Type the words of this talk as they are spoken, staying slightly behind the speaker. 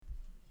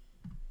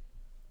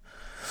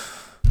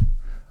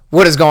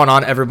What is going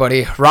on,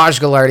 everybody? Raj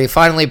Gallardi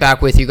finally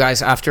back with you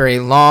guys after a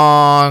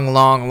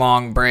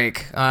long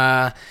break.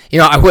 I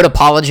would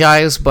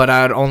apologize, but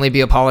I would only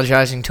be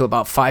apologizing to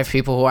about 5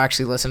 people who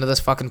actually listen to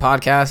this fucking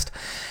podcast.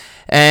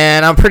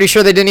 And I'm pretty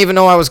sure they didn't even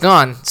know I was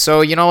gone.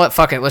 So, you know what?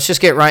 Fuck it. Let's just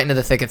get right into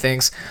the thick of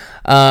things.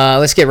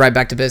 Let's get right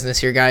back to business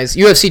here, guys.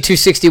 UFC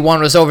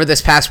 261 was over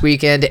this past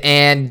weekend,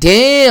 and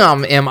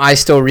damn, am I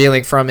still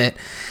reeling from it.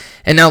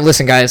 And now,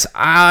 listen, guys,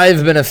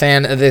 I've been a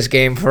fan of this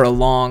game for a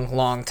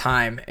long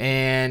time.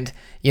 And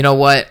you know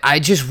what? I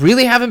just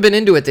really haven't been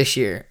into it this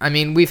year. I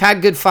mean, we've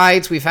had good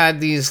fights. We've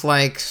had these,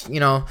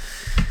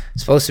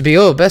 supposed to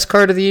be, best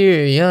card of the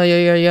year.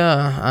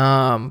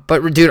 Yeah.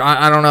 But, dude,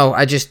 I don't know.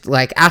 I just,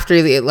 after,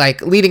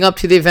 leading up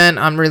to the event,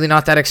 I'm really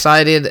not that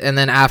excited. And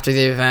then after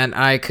the event,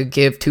 I could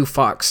give 2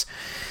 fucks.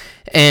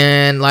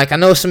 And, I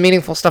know some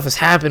meaningful stuff has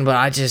happened, but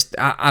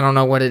I don't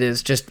know what it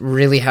is. Just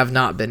really have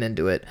not been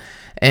into it.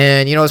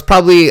 And, it's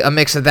probably a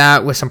mix of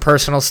that with some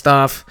personal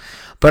stuff.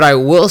 But I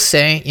will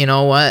say, you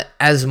know what?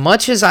 As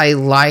much as I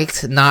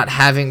liked not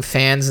having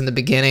fans in the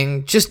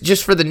beginning,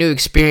 just for the new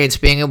experience,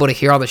 being able to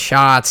hear all the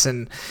shots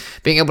and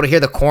being able to hear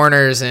the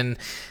corners and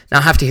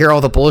not have to hear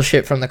all the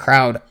bullshit from the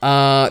crowd.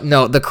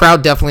 No, the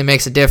crowd definitely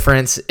makes a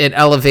difference. It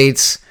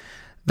elevates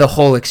the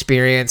whole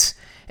experience.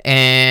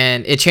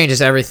 And it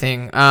changes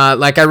everything. I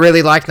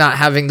really like not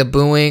having the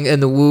booing and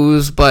the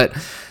woos, but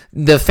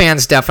the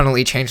fans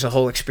definitely change the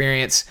whole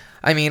experience.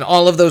 I mean,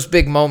 all of those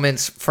big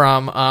moments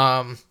from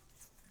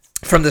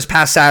this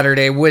past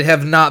Saturday would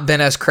have not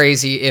been as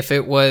crazy if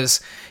it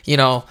was,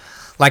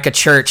 like a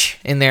church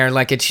in there,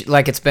 like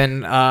it's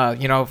been,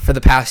 for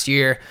the past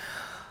year.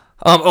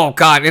 Oh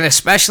God, and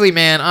especially,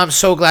 man, I'm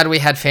so glad we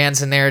had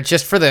fans in there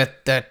just for the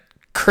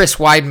Chris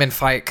Weidman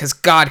fight. Because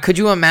God, could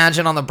you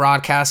imagine on the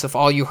broadcast if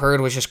all you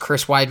heard was just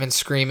Chris Weidman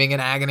screaming in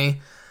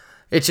agony?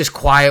 It's just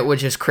quiet with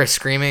just Chris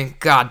screaming.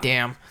 God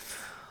damn.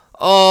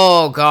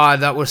 Oh God,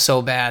 that was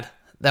so bad.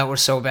 That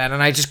was so bad,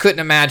 and I just couldn't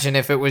imagine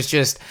if it was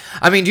just.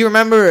 I mean, do you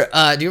remember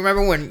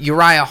when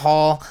Uriah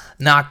Hall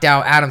knocked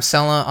out Adam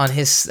Sella on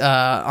his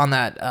on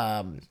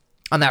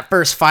that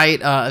first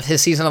fight of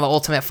his season of The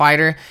Ultimate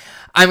Fighter?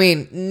 I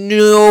mean,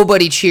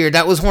 nobody cheered.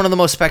 That was one of the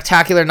most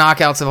spectacular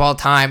knockouts of all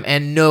time,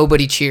 and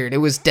nobody cheered. It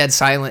was dead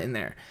silent in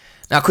there.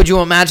 Now, could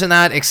you imagine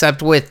that?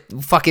 Except with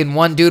fucking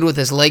one dude with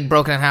his leg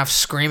broken in half,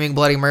 screaming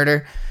bloody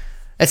murder.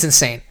 That's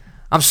insane.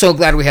 I'm so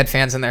glad we had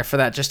fans in there for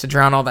that, just to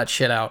drown all that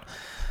shit out.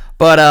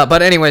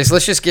 But anyways,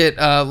 let's just get,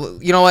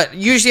 you know what?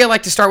 Usually I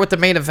like to start with the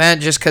main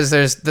event just because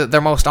they're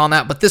most on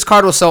that. But this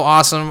card was so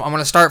awesome. I'm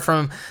going to start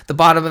from the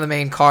bottom of the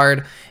main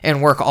card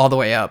and work all the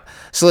way up.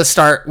 So let's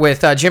start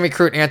with Jimmy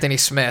Crute and Anthony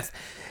Smith.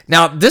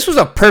 Now, this was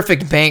a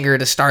perfect banger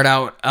to start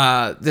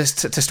out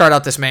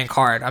this main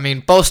card. I mean,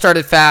 both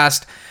started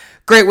fast.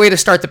 Great way to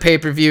start the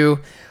pay-per-view.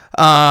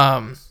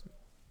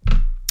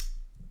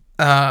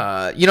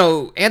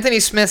 Anthony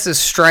Smith's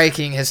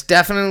striking has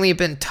definitely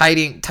been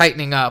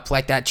tightening up,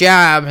 like that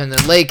jab and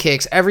the leg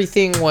kicks.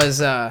 Everything was,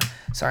 sorry,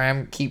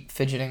 I'm keep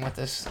fidgeting with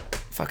this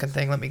fucking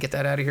thing. Let me get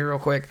that out of here real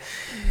quick.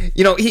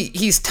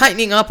 He's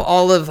tightening up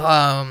all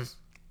of,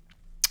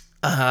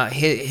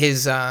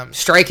 his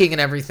striking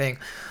and everything.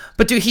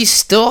 But dude, he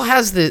still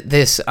has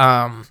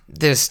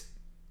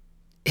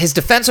his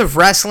defensive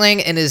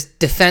wrestling and his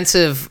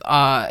defensive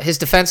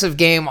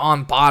game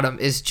on bottom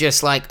is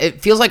just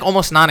it feels like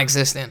almost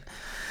non-existent.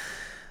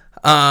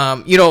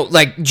 Jimmy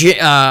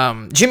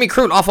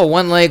Crute off of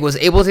one leg was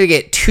able to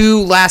get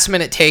 2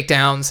 last-minute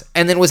takedowns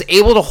and then was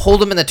able to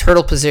hold him in the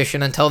turtle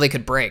position until they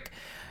could break.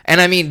 And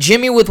I mean,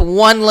 Jimmy with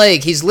one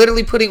leg, he's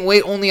literally putting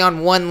weight only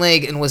on one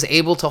leg and was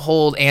able to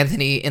hold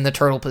Anthony in the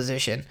turtle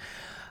position.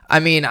 I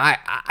mean,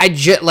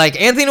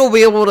 Anthony will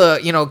be able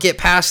to, get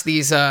past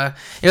these,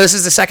 this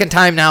is the second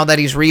time now that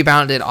he's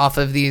rebounded off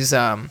of these,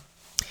 outside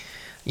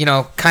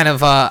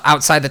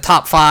the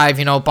top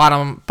 5,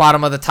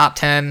 bottom of the top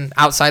 10,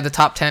 outside the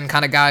top 10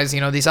 kind of guys,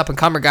 these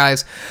up-and-comer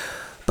guys.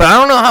 But I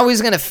don't know how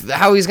he's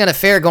gonna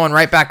fare going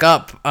right back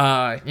up,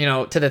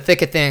 to the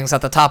thick of things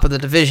at the top of the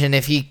division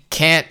if he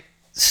can't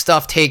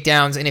stuff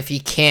takedowns and if he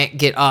can't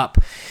get up.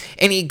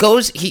 And he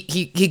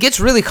gets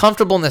really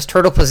comfortable in this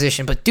turtle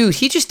position, but dude,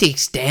 he just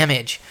takes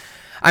damage.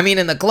 I mean,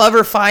 in the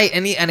Glover fight,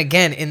 and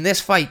again, in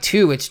this fight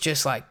too, it's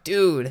just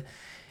dude,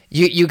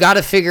 you got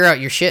to figure out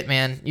your shit,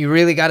 man. You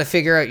really got to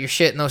figure out your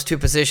shit in those 2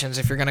 positions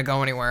if you're going to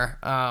go anywhere.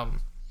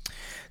 In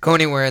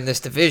this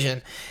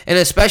division. And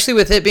especially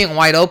with it being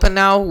wide open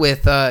now,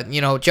 with,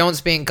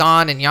 Jones being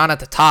gone and Jan at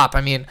the top. I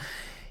mean,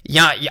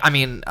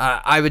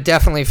 I would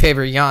definitely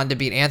favor Jan to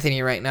beat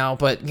Anthony right now,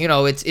 but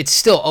it's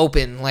still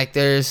open.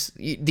 There's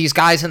these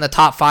guys in the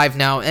top 5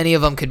 now. Any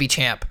of them could be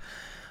champ.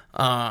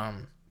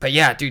 But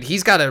yeah, dude,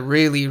 he's got to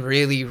really,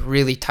 really,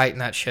 really tighten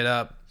that shit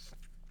up.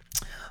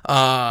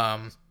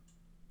 Going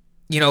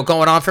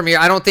on from here,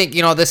 I don't think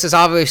this is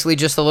obviously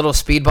just a little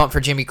speed bump for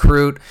Jimmy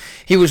Crute.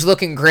 He was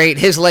looking great.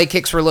 His leg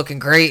kicks were looking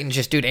great, and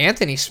dude,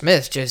 Anthony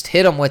Smith just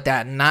hit him with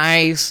that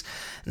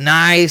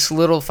nice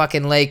little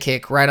fucking leg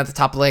kick right at the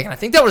top of the leg. And I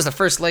think that was the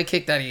first leg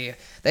kick that he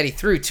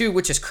threw too,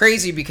 which is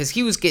crazy because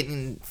he was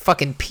getting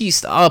fucking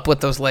pieced up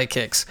with those leg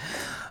kicks.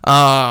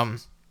 Kind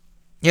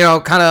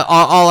of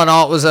all in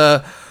all, it was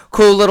a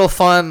cool little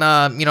fun,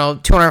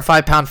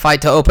 205-pound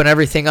fight to open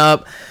everything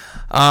up.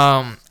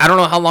 I don't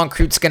know how long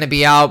Crut's going to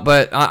be out,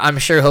 but I'm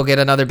sure he'll get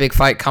another big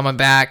fight coming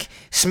back.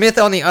 Smith,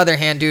 on the other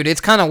hand, dude,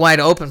 it's kind of wide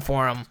open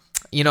for him.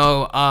 You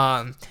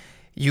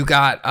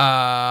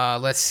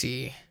got, let's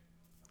see.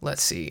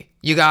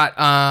 You got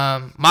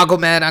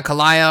Magomed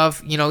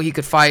Ankalaev. He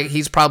could fight.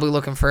 He's probably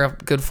looking for a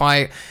good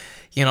fight.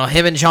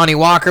 Him and Johnny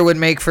Walker would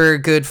make for a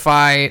good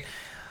fight.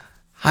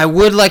 I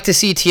would like to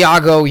see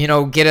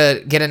Thiago,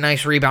 get a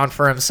nice rebound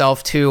for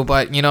himself too.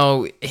 But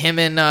him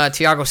and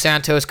Thiago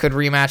Santos could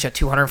rematch at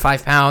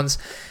 205 pounds.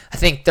 I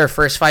think their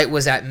first fight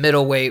was at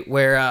middleweight,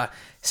 where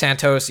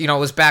Santos, it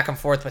was back and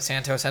forth, but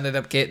Santos ended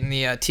up getting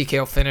the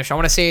TKO finish. I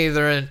want to say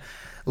either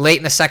late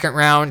in the second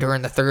round or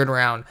in the third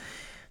round.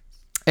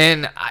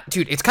 And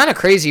dude, it's kind of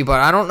crazy, but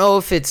I don't know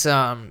if it's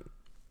I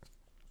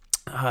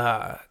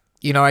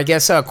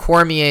guess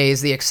Cormier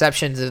is the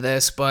exception to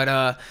this,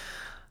 but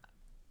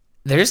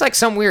there's like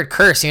some weird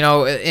curse, in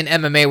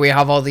MMA we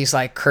have all these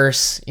like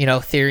curse,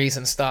 theories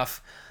and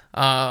stuff.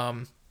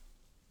 And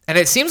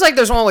it seems like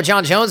there's one with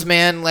John Jones,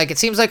 man. Like, it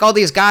seems like all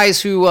these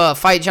guys who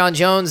fight John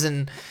Jones,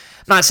 and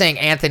I'm not saying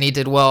Anthony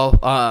did well,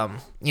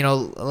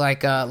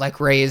 like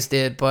Reyes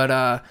did,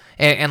 but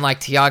and like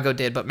Thiago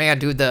did, but man,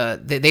 dude,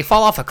 they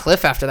fall off a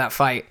cliff after that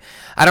fight.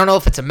 I don't know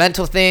if it's a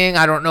mental thing.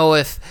 I don't know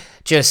if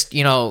just,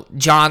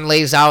 John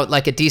lays out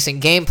like a decent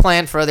game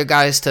plan for other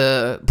guys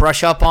to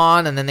brush up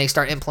on, and then they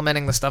start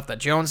implementing the stuff that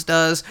Jones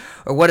does,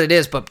 or what it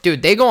is. But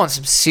dude, they go on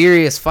some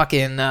serious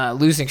fucking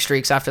losing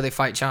streaks after they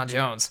fight John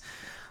Jones.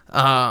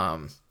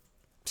 So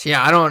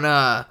yeah, I don't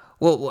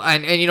well,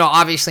 and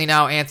obviously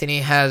now Anthony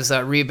has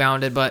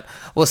rebounded, but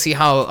we'll see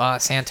how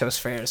Santos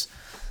fares.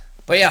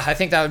 But yeah, I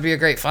think that would be a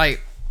great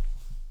fight.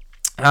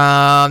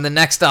 The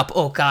next up,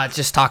 oh god,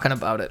 just talking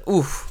about it.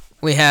 Oof,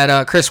 we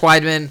had Chris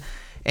Weidman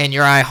and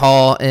Uriah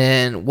Hall,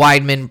 and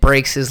Weidman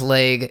breaks his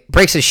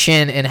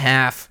shin in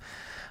half.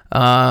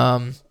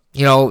 Throwing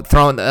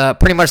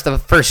pretty much the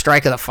first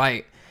strike of the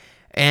fight.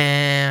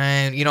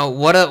 And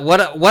what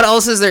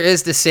else is there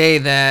to say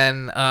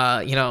than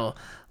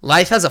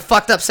life has a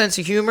fucked up sense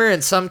of humor,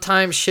 and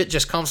sometimes shit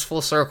just comes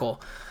full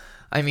circle.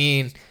 I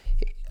mean,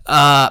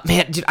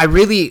 man, dude, I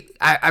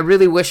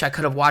really wish I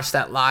could have watched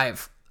that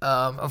live.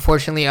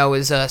 Unfortunately, I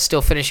was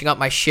still finishing up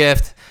my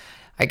shift.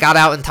 I got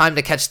out in time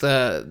to catch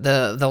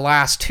the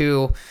last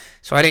two,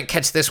 so I didn't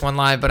catch this one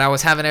live, but I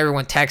was having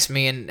everyone text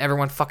me, and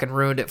everyone fucking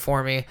ruined it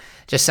for me,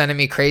 just sending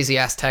me crazy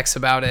ass texts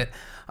about it.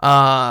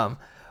 But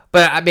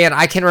man,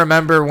 I can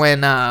remember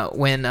when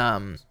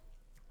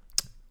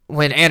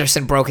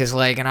Anderson broke his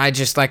leg, and I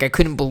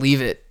couldn't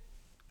believe it.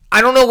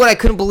 I don't know what I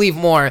couldn't believe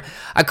more.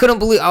 I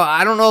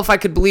don't know if I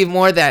could believe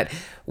more that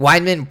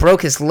Weidman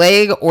broke his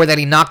leg or that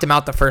he knocked him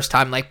out the first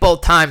time. Like,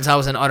 both times I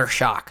was in utter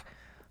shock.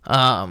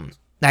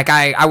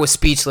 I was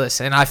speechless,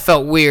 and I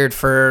felt weird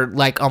for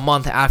like a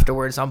month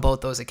afterwards on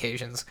both those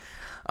occasions.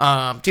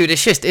 Dude,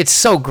 it's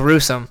so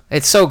gruesome.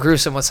 It's so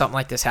gruesome when something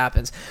like this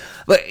happens.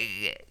 But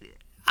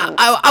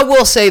I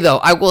will say,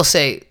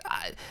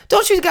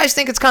 don't you guys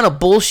think it's kind of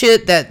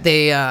bullshit that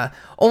they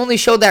only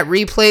showed that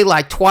replay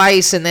like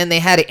twice, and then they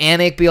had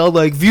Anik be all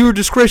like, viewer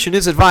discretion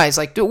is advised?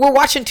 Like, dude, we're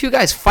watching two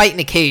guys fight in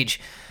a cage.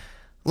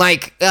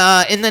 Like,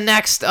 in the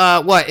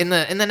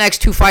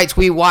next two fights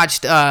we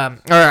watched, or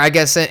I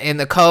guess in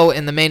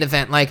the main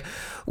event, like,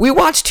 we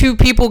watched two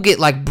people get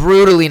like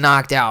brutally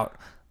knocked out.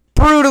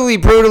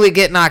 Brutally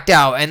get knocked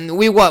out. And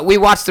we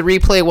watched the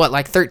replay,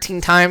 like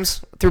 13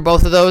 times through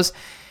both of those.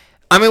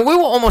 I mean, we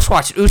will almost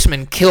watch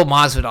Usman kill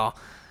Masvidal.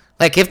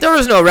 Like, if there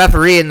was no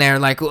referee in there,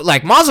 like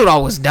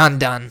Masvidal was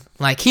done.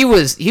 Like, he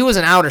was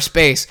in outer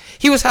space.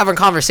 He was having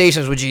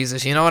conversations with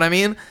Jesus, you know what I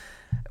mean?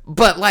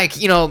 But, like,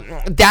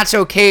 that's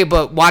okay,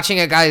 but watching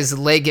a guy's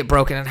leg get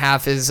broken in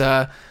half is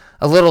a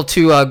little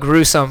too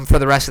gruesome for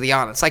the rest of the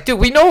audience. Like, dude,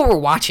 we know what we're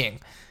watching.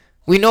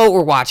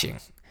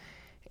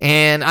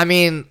 And, I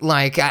mean,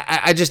 like,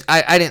 I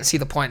didn't see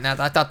the point in that.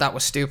 I thought that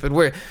was stupid.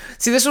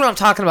 This is what I'm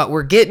talking about.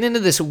 We're getting into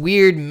this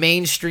weird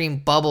mainstream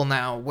bubble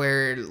now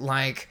where,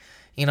 like,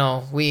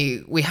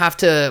 we have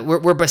to,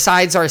 we're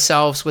besides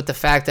ourselves with the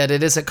fact that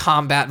it is a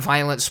combat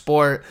violent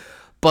sport,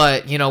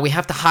 but,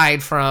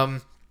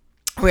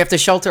 we have to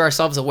shelter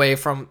ourselves away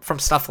from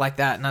stuff like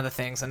that and other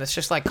things. And it's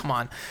just like, come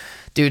on,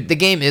 dude, the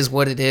game is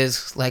what it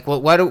is. Like,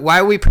 why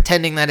are we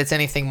pretending that it's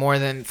anything more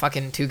than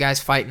fucking two guys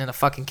fighting in a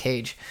fucking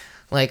cage?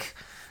 Like,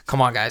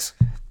 come on, guys.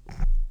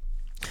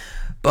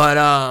 But,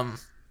 I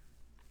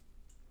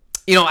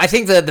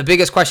think the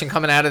biggest question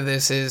coming out of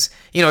this is,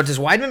 does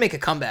Weidman make a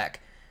comeback?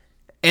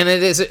 And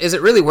is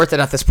it really worth it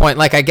at this point?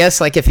 Like, I guess,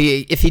 like, if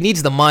he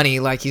needs the money,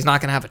 like, he's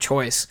not going to have a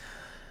choice.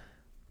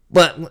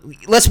 But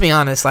let's be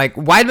honest, like,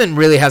 Weidman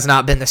really has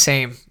not been the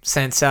same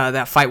since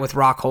that fight with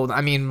Rockhold.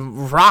 I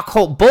mean,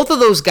 Rockhold, both of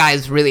those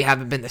guys really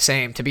haven't been the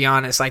same, to be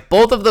honest. Like,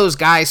 both of those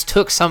guys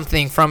took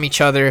something from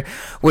each other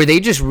where they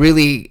just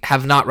really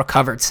have not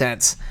recovered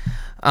since.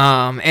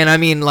 And I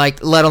mean,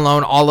 like, let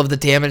alone all of the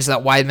damage that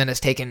Weidman has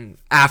taken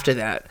after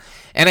that.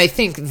 And I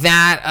think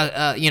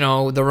that,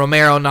 the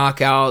Romero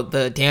knockout,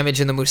 the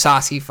damage in the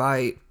Mousasi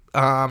fight,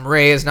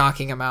 Ray is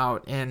knocking him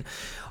out, and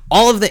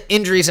all of the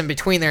injuries in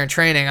between there in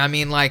training. I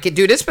mean, like,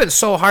 dude, it's been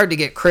so hard to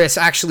get Chris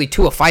actually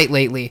to a fight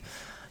lately.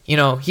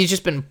 He's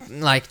just been,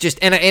 like,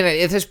 and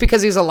it's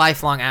because he's a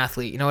lifelong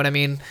athlete. You know what I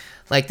mean?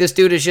 Like, this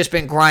dude has just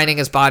been grinding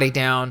his body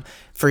down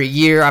for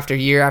year after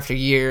year after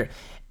year.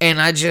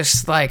 And I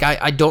just, like,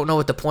 I don't know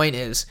what the point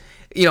is.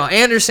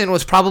 Anderson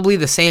was probably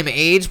the same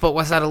age, but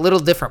was at a little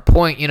different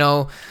point.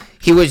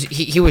 He was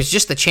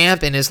just the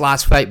champ in his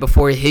last fight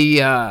before he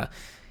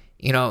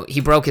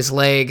broke his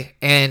leg.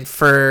 And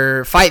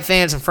for fight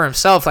fans and for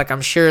himself, like,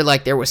 I'm sure,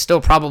 like, there was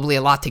still probably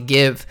a lot to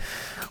give.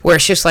 Where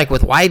it's just like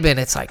with Weidman,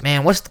 it's like,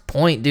 man, what's the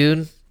point,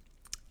 dude?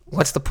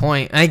 What's the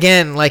point? And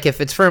again, like,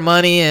 if it's for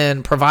money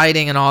and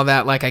providing and all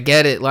that, like, I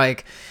get it.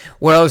 Like,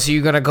 where else are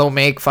you gonna go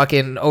make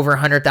fucking over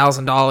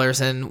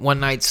 $100,000 in one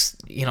night's,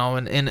 in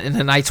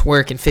a night's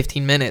work in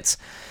 15 minutes?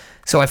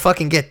 So I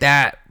fucking get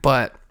that,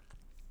 but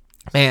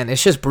man,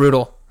 it's just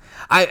brutal.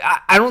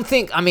 I don't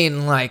think. I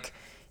mean, like,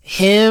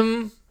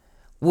 him,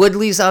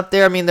 Woodley's up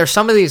there. I mean, there's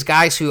some of these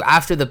guys who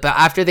after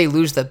they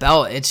lose the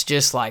belt, it's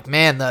just like,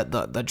 man,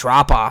 the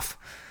drop off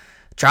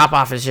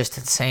is just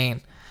insane.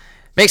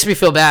 Makes me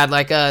feel bad.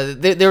 Like,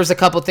 there was a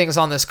couple things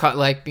on this cut,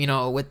 like,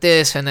 with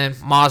this and then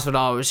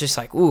Masvidal, it was just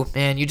like, ooh,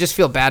 man, you just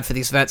feel bad for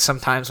these vets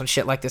sometimes when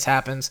shit like this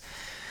happens.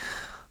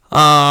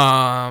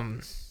 But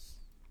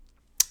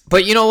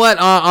you know what?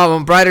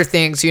 On brighter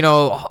things,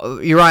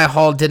 Uriah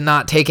Hall did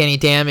not take any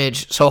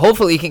damage, so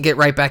hopefully he can get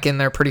right back in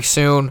there pretty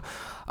soon.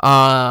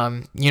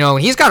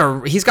 He's got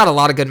a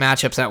lot of good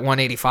matchups at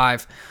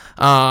 185.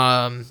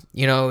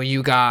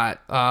 You got,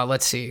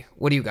 let's see,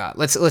 what do you got?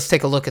 Let's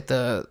take a look at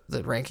the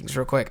rankings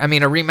real quick. I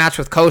mean, a rematch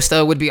with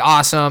Costa would be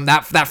awesome.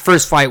 That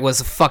first fight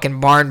was a fucking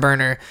barn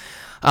burner.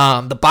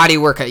 The body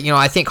work,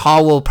 I think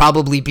Hall will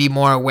probably be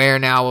more aware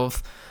now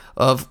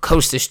of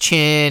Costa's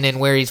chin and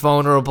where he's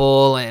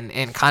vulnerable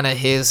and kind of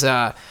his,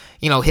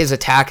 his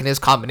attack and his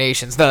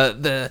combinations.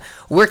 The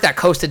work that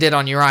Costa did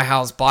on Uriah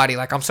Hall's body,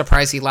 like, I'm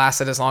surprised he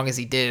lasted as long as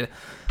he did.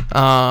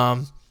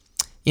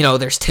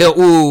 There's Till.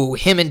 Ooh,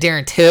 him and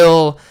Darren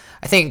Till.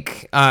 I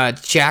think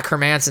Jack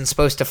Hermansson's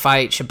supposed to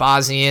fight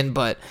Shabazian,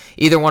 but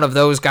either one of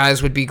those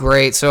guys would be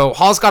great. So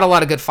Hall's got a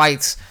lot of good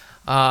fights,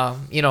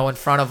 in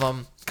front of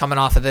him coming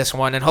off of this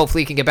one, and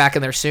hopefully he can get back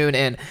in there soon.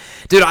 And,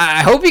 dude,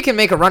 I hope he can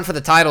make a run for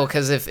the title,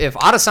 because if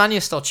Adesanya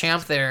is still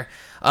champ there,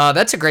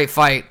 that's a great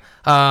fight.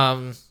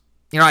 I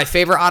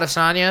favor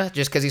Adesanya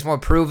just because he's more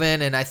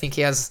proven, and I think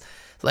he has,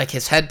 like,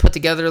 his head put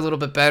together a little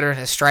bit better, and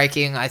his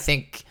striking, I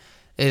think,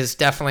 is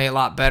definitely a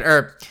lot better.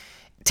 Or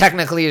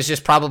technically is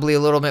just probably a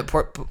little bit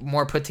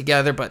more put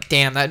together, but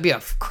damn, that'd be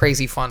a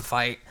crazy fun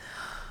fight.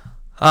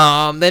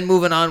 Then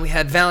moving on, we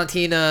had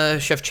Valentina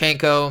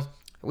Shevchenko.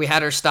 We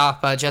had her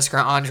stop Jessica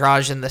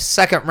Andrade in the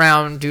second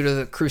round due to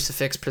the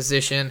crucifix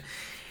position.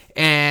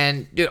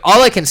 And, dude,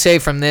 all I can say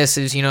from this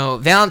is,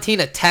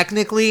 Valentina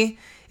technically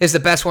is the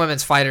best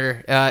women's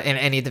fighter in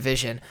any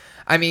division.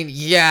 I mean,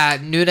 yeah,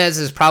 Nunes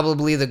is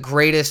probably the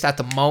greatest at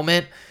the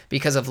moment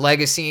because of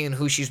legacy and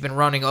who she's been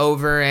running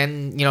over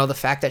and, the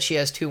fact that she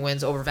has 2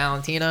 wins over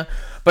Valentina.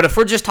 But if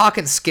we're just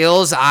talking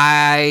skills,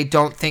 I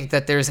don't think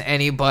that there's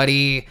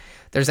anybody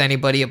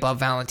above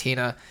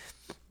Valentina.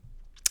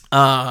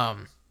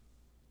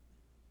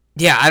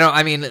 Yeah,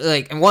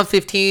 like, in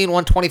 115,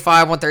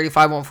 125, 135,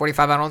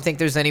 145, I don't think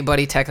there's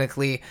anybody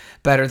technically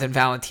better than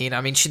Valentina.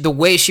 I mean, the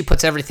way she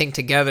puts everything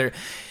together.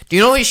 Do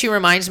you know what she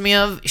reminds me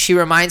of? She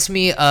reminds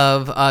me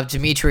of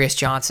Demetrius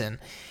Johnson.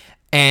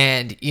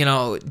 And,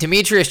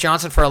 Demetrius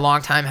Johnson for a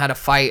long time had to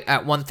fight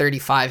at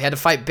 135. He had to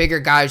fight bigger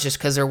guys just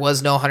because there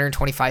was no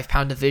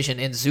 125-pound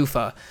division in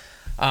Zuffa.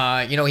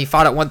 He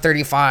fought at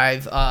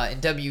 135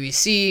 in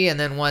WEC, and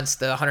then once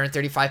the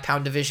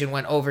 135-pound division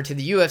went over to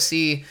the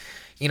UFC,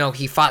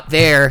 he fought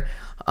there,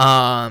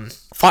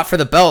 fought for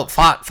the belt,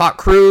 fought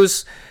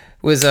Cruz.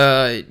 It was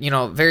a,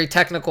 very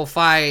technical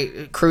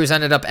fight. Cruz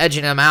ended up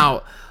edging him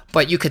out,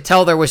 but you could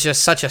tell there was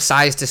just such a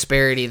size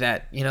disparity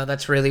that,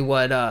 that's really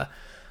what,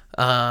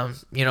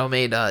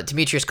 made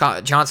Demetrius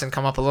Johnson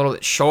come up a little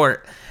bit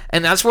short.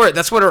 And that's what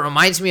it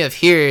reminds me of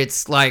here.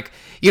 It's like,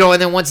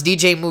 and then once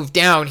DJ moved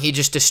down, he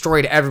just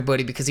destroyed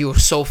everybody because he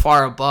was so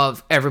far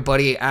above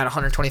everybody at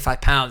 125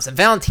 pounds. And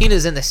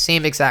Valentina's in the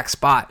same exact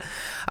spot.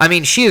 I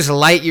mean, she is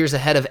light years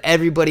ahead of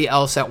everybody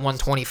else at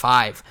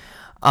 125.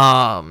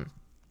 I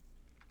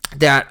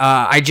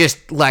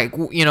just, like,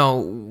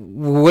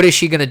 what is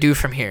she going to do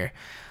from here?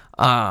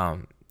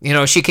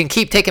 She can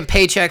keep taking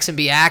paychecks and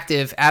be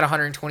active at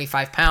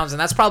 125 pounds, and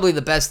that's probably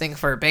the best thing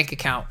for her bank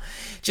account.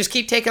 Just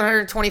keep taking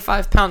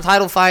 125-pound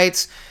title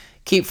fights,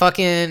 keep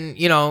fucking,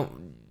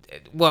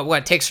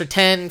 what takes her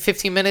 10,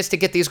 15 minutes to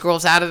get these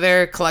girls out of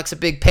there, collects a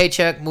big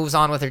paycheck, moves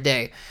on with her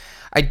day.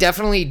 I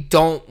definitely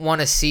don't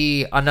want to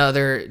see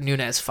another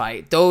Nunes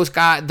fight.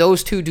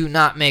 Those two do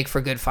not make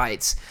for good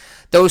fights.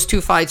 Those 2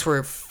 fights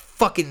were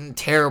fucking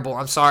terrible.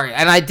 I'm sorry.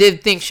 And I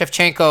did think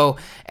Shevchenko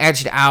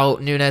edged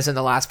out Nunes in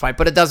the last fight,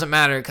 but it doesn't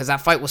matter because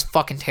that fight was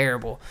fucking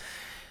terrible.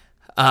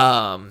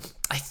 I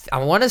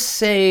want to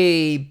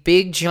say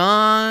Big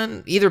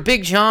John, either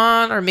Big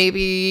John or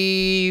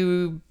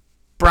maybe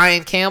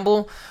Brian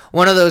Campbell.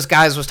 One of those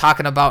guys was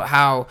talking about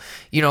how,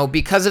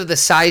 because of the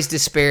size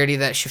disparity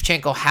that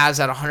Shevchenko has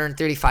at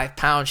 135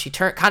 pounds, she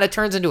kind of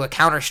turns into a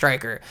counter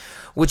striker,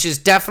 which is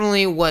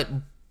definitely what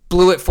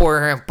blew it for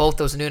her in both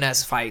those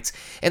Nunes fights.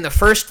 In the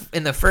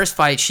first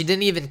fight, she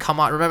didn't even come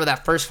on. Remember,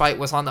 that first fight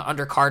was on the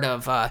undercard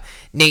of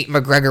Nate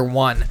McGregor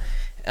 1.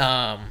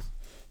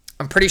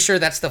 I'm pretty sure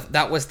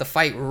that was the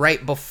fight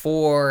right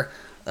before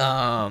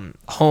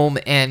Holm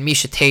and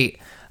Miesha Tate.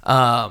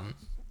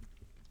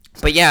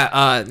 But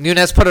yeah,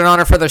 Nunes put it on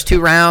her for those 2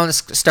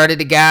 rounds, started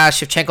to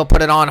gas. Shevchenko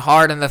put it on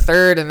hard in the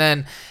third, and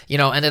then,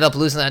 ended up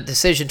losing that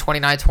decision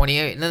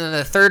 29-28. And then in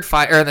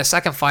the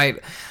second fight,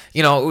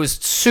 it was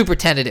super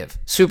tentative.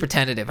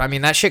 I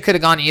mean, that shit could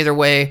have gone either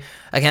way.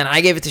 Again,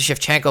 I gave it to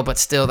Shevchenko, but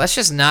still, that's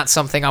just not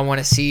something I want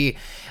to see.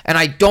 And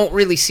I don't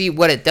really see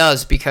what it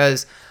does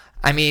because,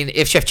 I mean,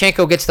 if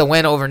Shevchenko gets the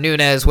win over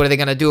Nunes, what are they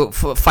going to do?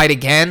 Fight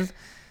again?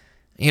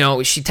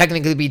 She'd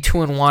technically be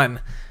 2-1.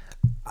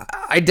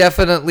 I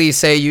definitely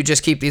say you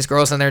just keep these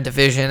girls in their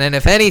division. And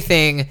if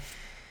anything,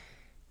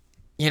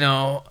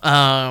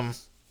 I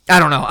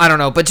don't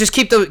know. But just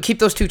keep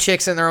those 2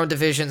 chicks in their own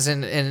divisions,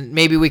 and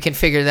maybe we can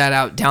figure that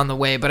out down the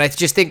way. But I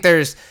just think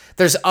there's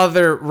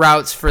other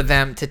routes for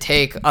them to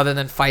take other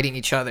than fighting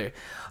each other.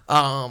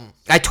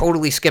 I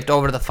totally skipped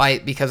over the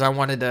fight because I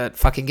wanted to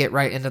fucking get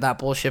right into that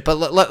bullshit. But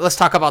let's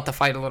talk about the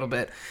fight a little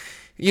bit.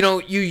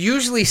 You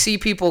usually see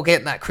people get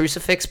in that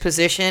crucifix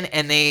position,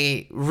 and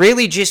they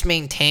really just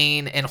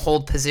maintain and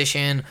hold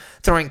position,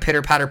 throwing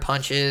pitter-patter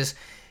punches,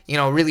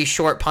 really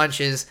short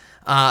punches,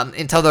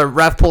 until the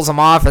ref pulls them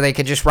off, or they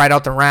can just ride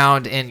out the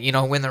round and,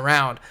 win the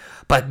round.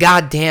 But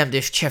goddamn,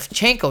 this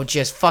Shevchenko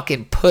just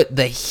fucking put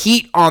the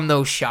heat on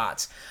those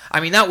shots.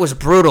 I mean, that was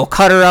brutal.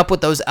 Cut her up with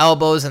those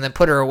elbows and then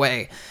put her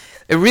away.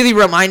 It really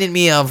reminded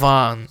me of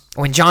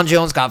when John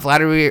Jones got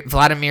Vladimir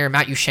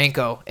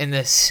Matyushenko in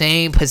the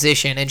same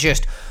position and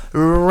just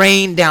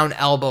rained down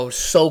elbows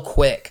so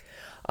quick.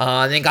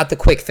 And then got the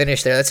quick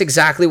finish there. That's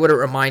exactly what it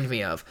reminded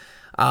me of.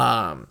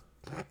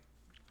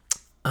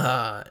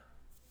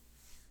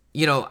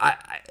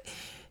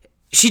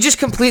 She just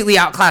completely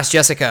outclassed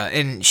Jessica,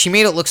 and she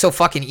made it look so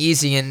fucking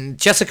easy. And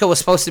Jessica was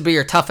supposed to be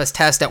her toughest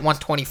test at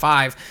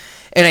 125.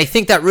 And I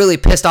think that really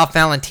pissed off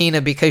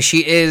Valentina because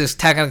she is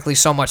technically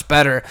so much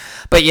better.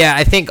 But yeah,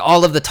 I think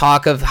all of the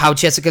talk of how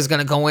Jessica's going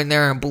to go in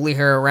there and bully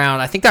her around,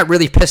 I think that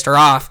really pissed her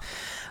off.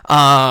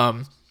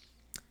 Yeah,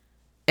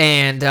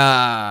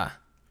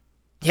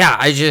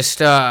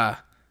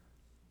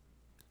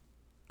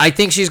 I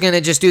think she's going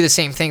to just do the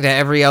same thing to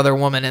every other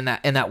woman in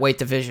that weight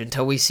division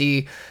until we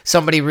see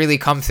somebody really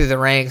come through the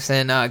ranks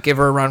and give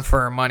her a run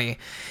for her money.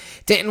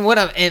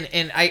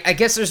 I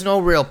guess there's no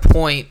real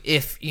point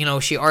if,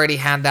 she already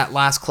had that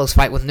last close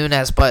fight with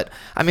Nunes. But,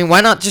 I mean,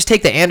 why not just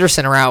take the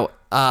Anderson route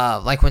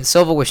like when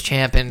Silva was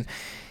champ and,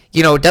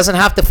 doesn't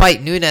have to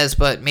fight Nunes,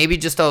 but maybe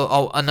just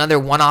another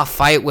one-off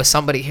fight with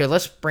somebody here.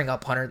 Let's bring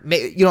up Hunter.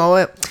 You know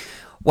what?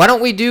 Why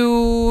don't we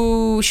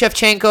do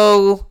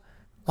Shevchenko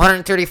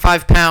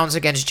 135 pounds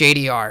against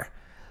JDR?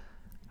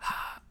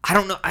 I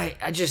don't know. I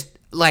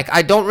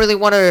don't really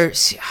want to.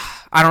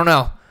 I don't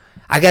know.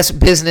 I guess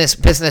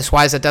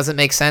business-wise, that doesn't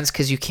make sense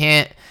because you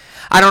can't.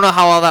 I don't know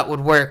how all that would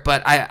work,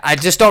 but I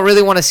just don't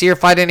really want to see her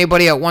fight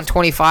anybody at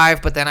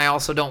 125, but then I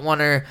also don't want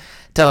her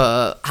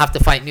to have to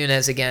fight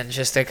Nunes again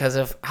just because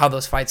of how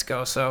those fights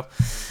go. So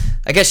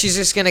I guess she's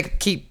just going to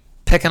keep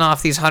picking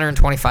off these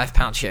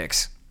 125-pound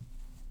chicks.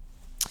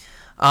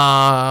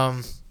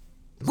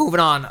 Moving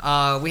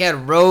on. We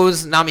had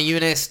Rose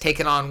Namajunas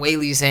taking on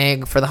Weili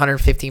Zhang for the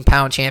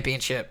 115-pound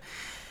championship.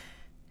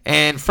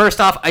 And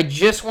first off, I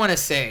just want to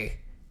say,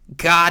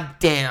 God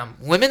damn,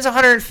 women's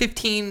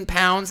 115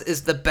 pounds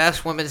is the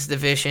best women's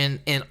division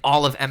in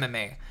all of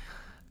MMA.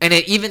 And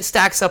it even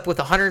stacks up with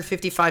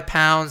 155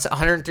 pounds,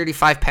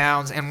 135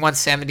 pounds, and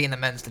 170 in the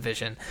men's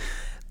division.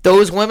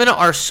 Those women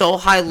are so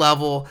high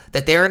level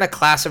that they're in a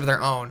class of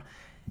their own.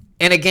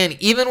 And again,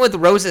 even with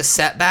Rose's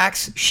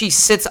setbacks, she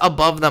sits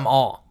above them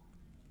all.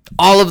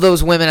 All of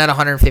those women at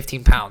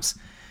 115 pounds.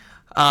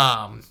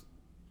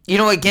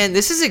 Again,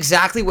 this is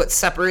exactly what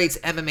separates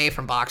MMA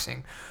from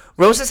boxing.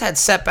 Rose has had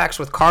setbacks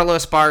with Carla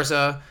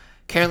Esparza,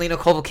 Karolina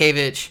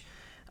Kowalkiewicz,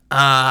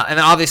 and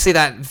obviously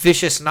that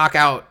vicious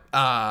knockout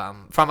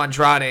from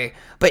Andrade.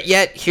 But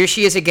yet, here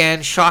she is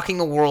again, shocking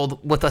the world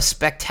with a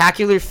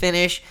spectacular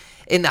finish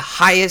in the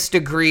highest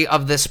degree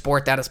of this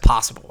sport that is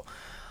possible.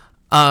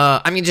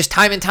 Just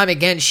time and time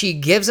again, she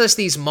gives us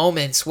these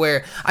moments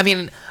where,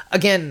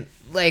 again,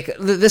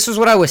 this is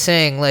what I was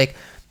saying,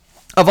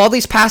 of all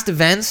these past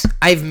events,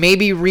 I've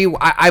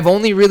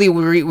only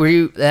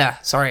really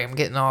sorry, I'm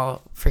getting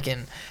all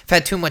freaking, I've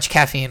had too much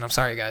caffeine. I'm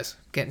sorry, guys.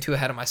 Getting too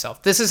ahead of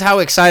myself. This is how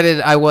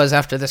excited I was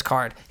after this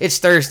card. It's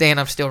Thursday and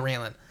I'm still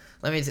reeling.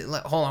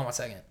 Hold on one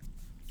second.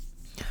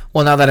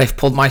 Well, now that I've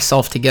pulled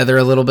myself together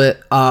a little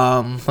bit,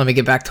 let me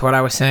get back to what I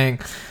was saying.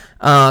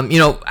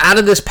 Out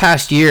of this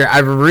past year,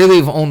 I've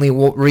really only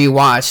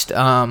rewatched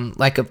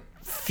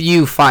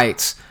few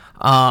fights.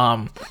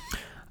 I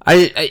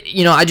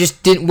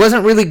just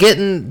wasn't really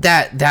getting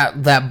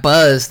that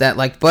buzz, that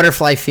like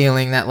butterfly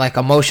feeling, that like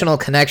emotional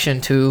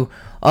connection to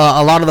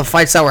a lot of the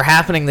fights that were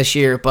happening this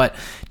year. But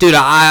dude,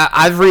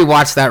 I've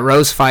rewatched that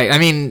Rose fight. I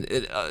mean,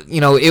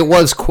 it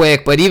was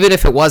quick, but even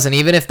if it wasn't,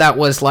 even if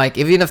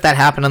that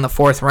happened in the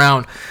fourth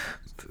round,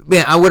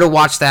 man, I would have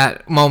watched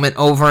that moment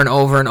over and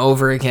over and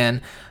over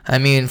again. I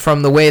mean,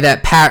 from the way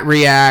that Pat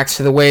reacts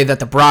to the way that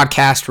the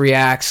broadcast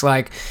reacts,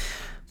 like,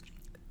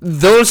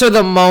 those are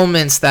the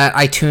moments that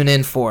I tune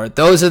in for.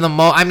 Those are the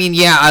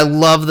I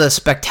love the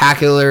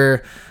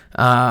spectacular,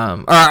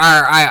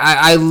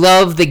 I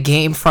love the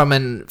game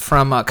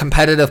from a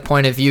competitive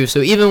point of view.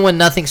 So even when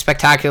nothing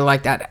spectacular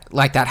like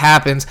that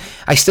happens,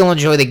 I still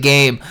enjoy the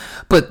game.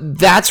 But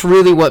that's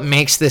really what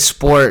makes this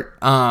sport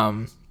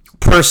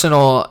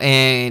personal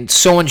and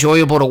so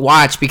enjoyable to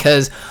watch,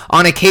 because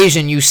on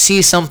occasion you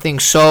see something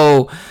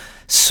so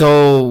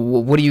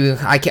what do you,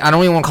 I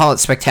don't even want to call it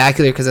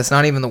spectacular, because that's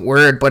not even the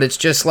word, but it's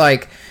just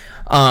like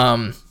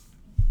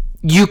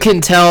you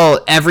can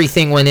tell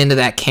everything went into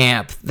that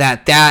camp,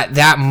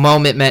 that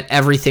moment meant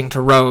everything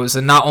to Rose,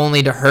 and not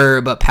only to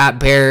her but Pat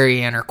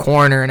Barry and her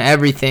corner and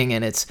everything.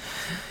 And it's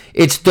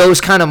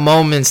those kind of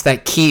moments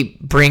that keep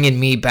bringing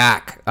me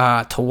back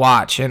to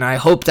watch, and I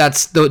hope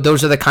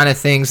those are the kind of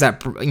things that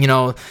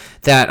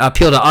that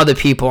appeal to other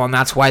people, and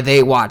that's why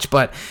they watch.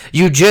 But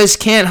you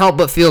just can't help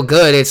but feel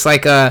good. It's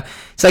like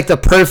the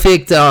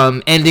perfect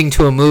ending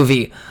to a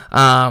movie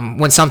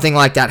when something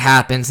like that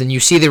happens, and you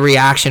see the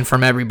reaction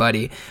from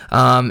everybody.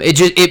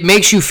 It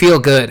makes you feel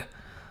good.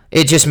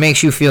 It just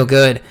makes you feel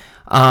good.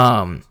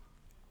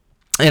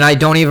 And I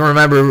don't even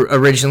remember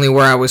originally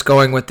where I was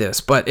going with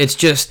this, but it's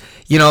just,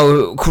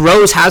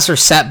 Rose has her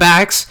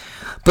setbacks,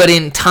 but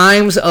in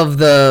times of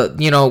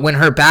when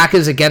her back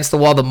is against the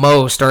wall the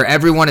most, or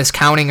everyone is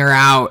counting her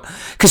out,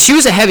 because she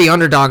was a heavy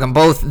underdog in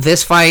both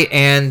this fight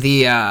and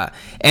the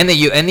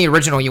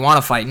original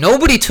Ioana fight.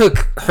 Nobody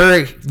took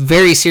her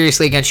very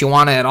seriously against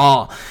Ioana at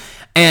all,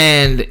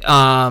 and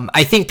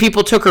I think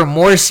people took her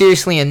more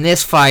seriously in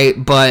this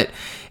fight. But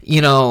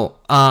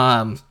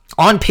on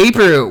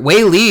paper,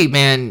 Wei Li,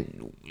 man,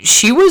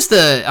 she was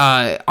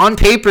on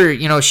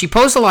paper, she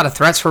posed a lot of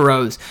threats for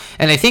Rose.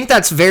 And I think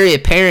that's very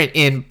apparent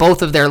in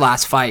both of their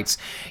last fights.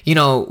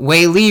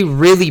 Wei Li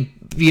really,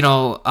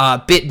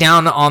 bit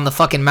down on the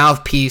fucking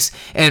mouthpiece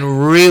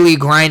and really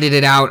grinded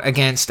it out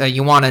against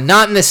Ioana.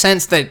 Not in the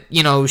sense that,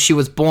 she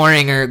was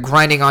boring or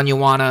grinding on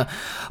Ioana,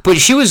 but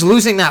she was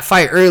losing that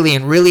fight early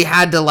and really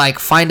had to, like,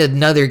 find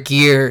another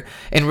gear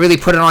and really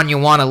put it on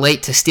Ioana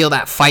late to steal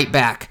that fight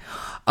back.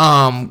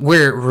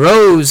 Where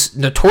Rose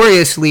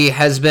notoriously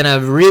has been a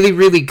really,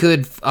 really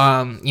good, she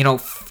comes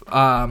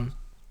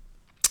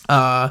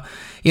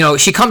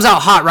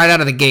out hot right out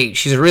of the gate.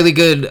 She's a really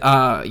good,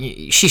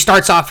 she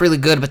starts off really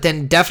good, but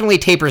then definitely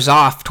tapers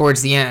off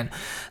towards the end.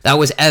 That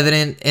was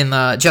evident in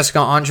the Jessica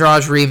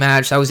Andrade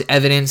rematch. That was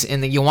evident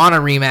in the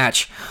Ioana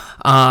rematch.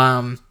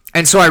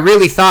 And so I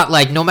really thought,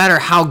 like, no matter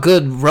how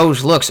good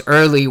Rose looks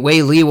early,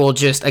 Wei Li will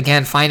just,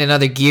 again, find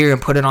another gear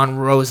and put it on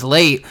Rose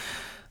late.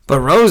 But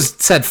Rose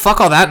said,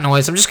 fuck all that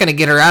noise. I'm just going to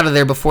get her out of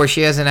there before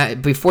she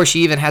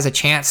even has a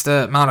chance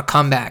to mount a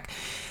comeback.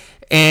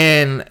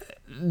 And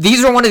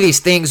these are one of these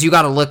things you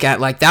got to look at.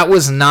 Like, that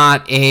was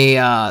not a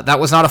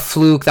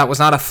fluke. That was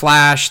not a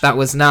flash. That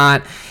was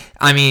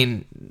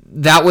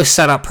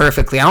set up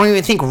perfectly. I don't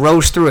even think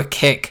Rose threw a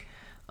kick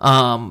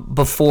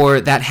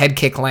before that head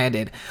kick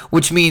landed,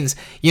 which means,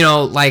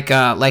 like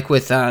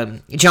with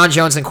John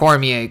Jones and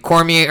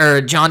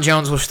Cormier, John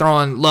Jones was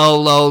throwing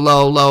low,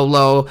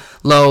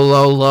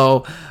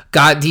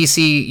 got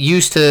DC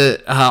used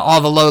to all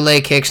the low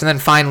leg kicks, and then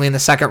finally in the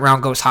second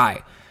round goes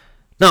high.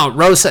 No,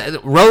 Rose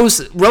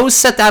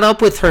set that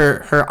up with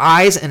her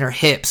eyes and her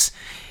hips.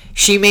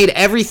 She made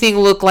everything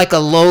look like a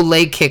low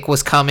leg kick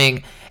was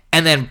coming,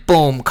 and then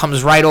boom,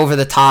 comes right over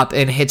the top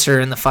and hits her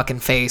in the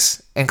fucking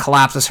face and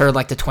collapses her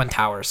like the Twin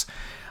Towers.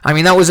 I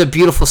mean, that was a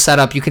beautiful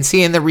setup. You can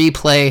see in the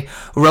replay,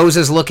 Rose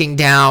is looking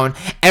down.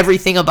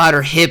 Everything about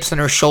her hips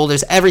and her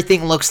shoulders,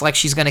 everything looks like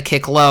she's going to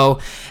kick low.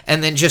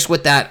 And then just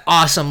with that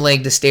awesome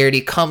leg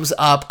dexterity, comes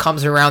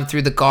around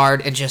through the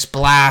guard and just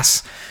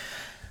blasts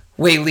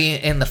Wei Li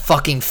in the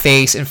fucking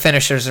face and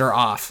finishes her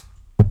off.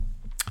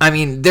 I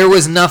mean, there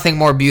was nothing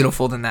more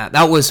beautiful than that.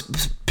 That was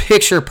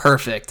picture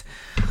perfect.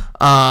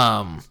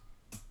 That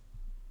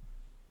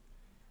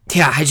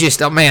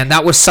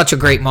was such a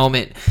great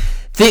moment.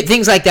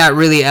 Things like that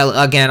really,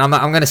 again, I'm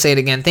going to say it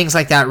again, things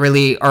like that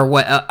really are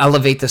what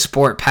elevate the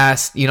sport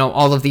past,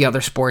 all of the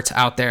other sports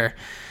out there.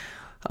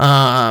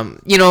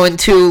 And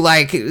two,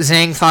 like,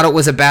 Zhang thought it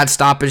was a bad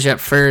stoppage at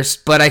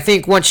first, but I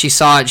think once she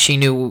saw it, she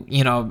knew,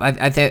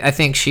 I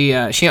think she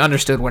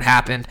understood what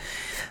happened.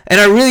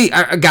 And we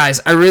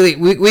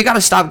got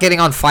to stop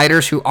getting on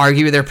fighters who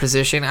argue their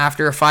position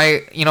after a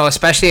fight,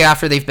 especially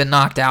after they've been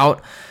knocked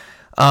out.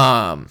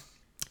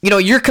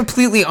 You're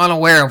completely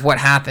unaware of what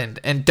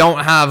happened and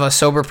don't have a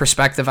sober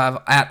perspective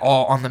at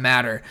all on the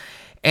matter.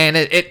 And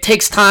it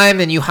takes time,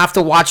 and you have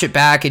to watch it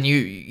back. And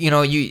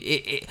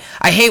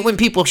I hate when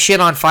people shit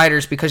on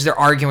fighters because they're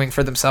arguing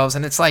for themselves,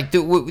 and it's like,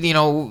 dude,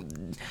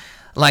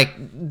 like,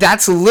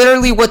 that's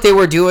literally what they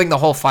were doing the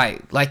whole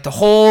fight. Like, the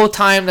whole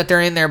time that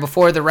they're in there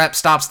before the rep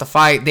stops the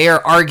fight, they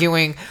are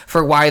arguing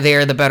for why they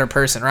are the better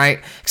person, right?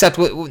 Except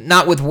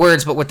not with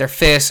words, but with their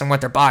fists and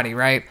with their body,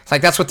 right?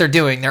 Like, that's what they're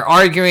doing. They're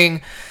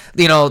arguing.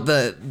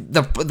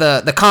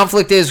 The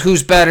conflict is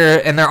who's better,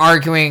 and they're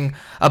arguing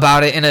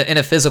about it in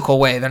a physical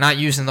way. They're not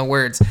using the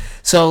words.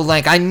 So,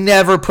 like, I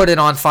never put it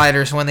on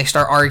fighters when they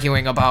start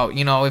arguing about,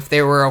 if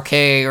they were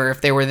okay or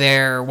if they were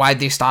there, or why'd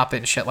they stop it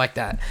and shit like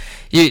that.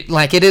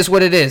 It is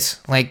what it is.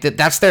 Like,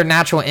 that's their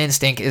natural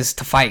instinct, is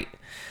to fight.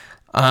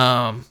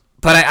 But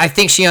I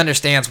think she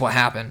understands what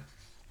happened.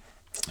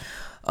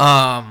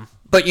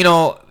 But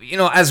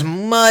as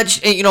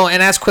much,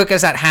 and as quick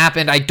as that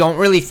happened, I don't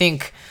really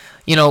think,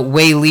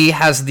 Wei Li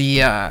has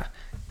the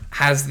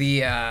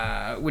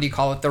what do you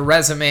call it? The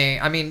resume.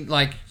 I mean,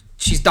 like,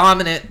 she's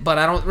dominant, but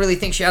I don't really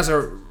think she has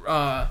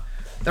the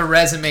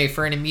resume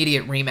for an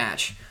immediate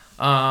rematch.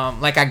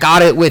 Like, I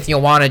got it with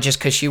Joanna just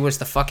because she was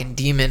the fucking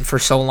demon for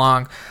so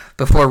long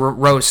before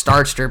Rose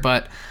starched her.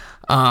 But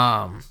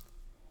at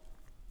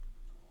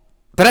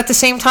the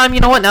same time,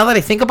 you know what? Now that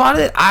I think about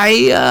it,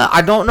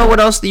 I don't know what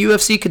else the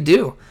UFC could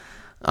do.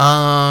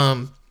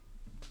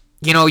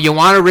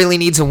 Joanna really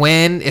needs a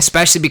win,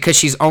 especially because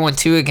she's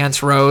 0-2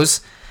 against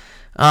Rose.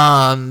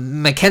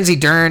 Mackenzie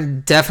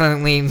Dern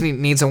definitely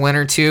needs a win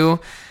or two.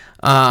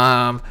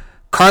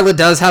 Carla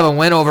does have a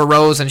win over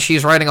Rose, and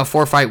she's riding a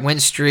 4-fight win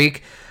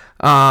streak.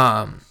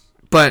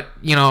 But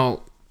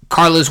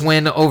Carla's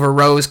win over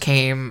Rose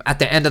came at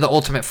the end of the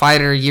Ultimate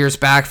Fighter years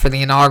back for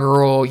the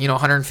inaugural,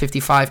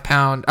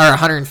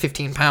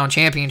 115-pound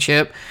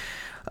championship.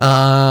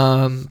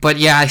 But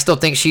yeah, I still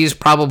think she's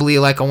probably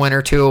like a win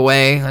or two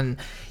away. And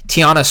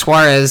Tatiana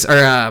Suarez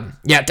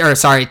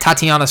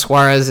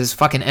is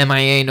fucking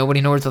MIA.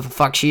 Nobody knows what the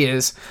fuck she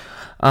is.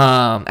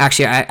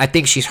 Actually, I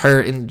think she's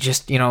hurt and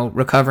just,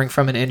 recovering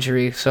from an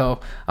injury. So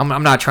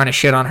I'm not trying to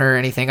shit on her or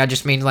anything. I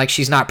just mean, like,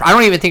 she's not. I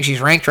don't even think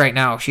she's ranked right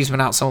now. She's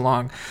been out so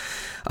long.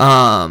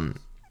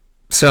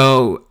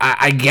 So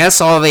I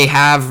guess all they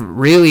have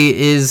really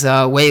is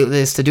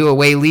to do a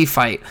Wei Li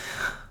fight.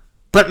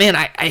 But man,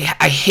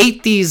 I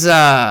hate these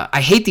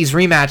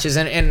rematches,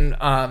 and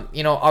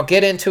I'll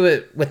get into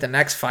it with the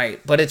next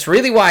fight. But it's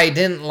really why I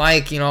didn't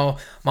like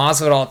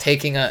Masvidal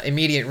taking an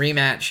immediate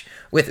rematch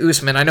with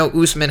Usman. I know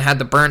Usman had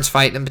the Burns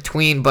fight in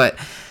between, but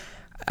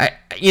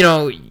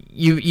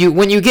you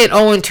when you get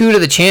 0-2 to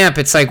the champ,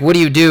 it's like, what do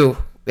you do?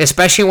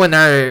 Especially when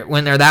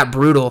they're that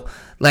brutal.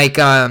 Like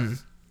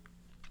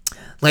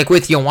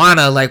with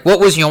Joanna, like, what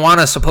was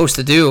Joanna supposed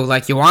to do?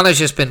 Like, Joanna's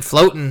just been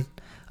floating.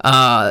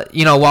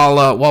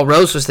 While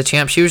Rose was the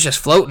champ, she was just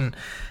floating.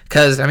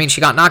 Because, I mean,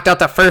 she got knocked out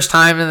that first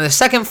time, and the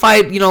second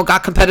fight,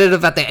 got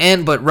competitive at the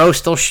end, but Rose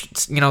still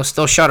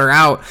shut her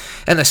out.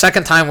 And the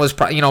second time was,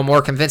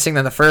 more convincing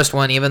than the first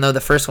one, even though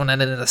the first one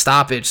ended in a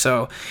stoppage.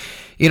 So,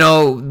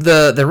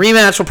 the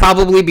rematch will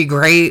probably be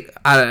great.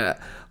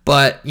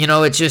 But,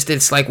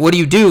 it's like, what do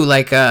you do?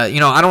 Like,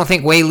 I don't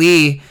think Wei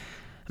Li,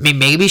 I mean,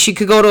 maybe she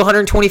could go to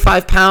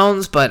 125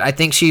 pounds, but I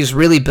think she's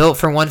really built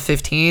for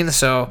 115.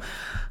 So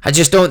I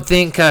just don't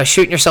think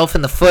shooting yourself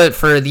in the foot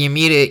for the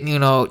immediate,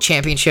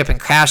 championship and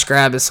cash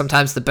grab is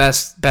sometimes the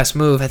best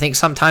move. I think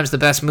sometimes the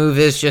best move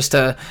is just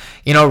to,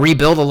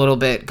 rebuild a little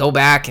bit, go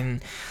back and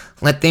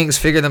let things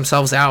figure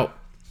themselves out.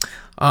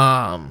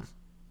 So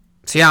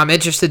yeah, I'm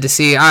interested to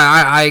see.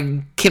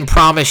 I can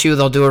promise you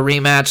they'll do a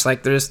rematch.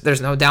 Like,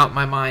 there's no doubt in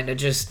my mind.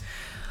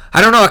 I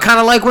don't know. I kind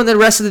of like when the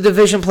rest of the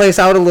division plays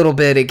out a little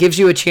bit. It gives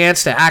you a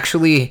chance to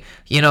actually,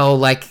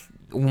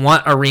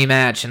 want a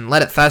rematch and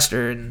let it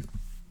fester and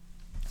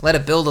let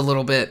it build a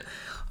little bit.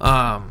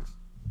 I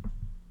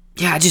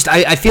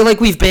feel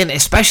like we've been,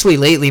 especially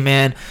lately,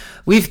 man,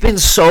 we've been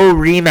so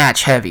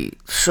rematch heavy.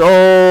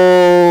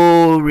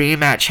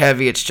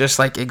 It's just,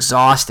 like,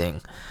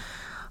 exhausting.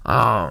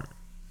 Back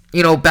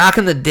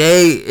in the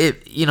day,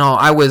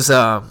 I was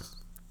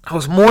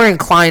more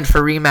inclined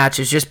for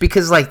rematches just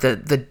because, like,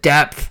 the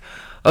depth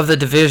of the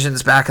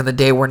divisions back in the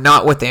day were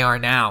not what they are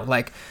now.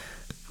 Like,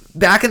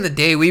 back in the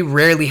day, we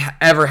rarely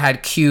ever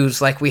had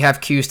queues like we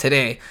have queues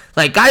today.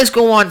 Like, guys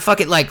go on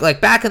fucking, like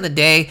back in the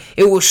day,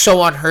 it was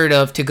so unheard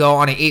of to go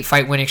on an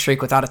 8-fight winning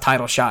streak without a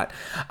title shot.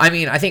 I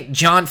mean, I think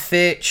John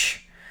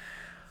Fitch,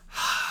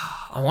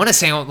 I want to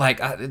say,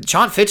 like,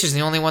 John Fitch is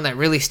the only one that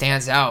really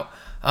stands out.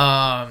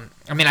 I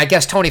mean, I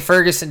guess Tony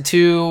Ferguson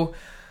too.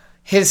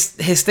 His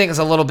thing is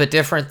a little bit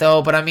different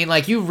though, but I mean,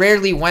 like, you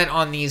rarely went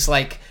on these,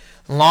 like,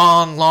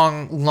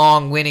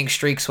 long winning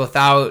streaks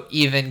without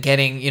even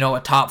getting,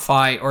 a top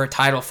fight or a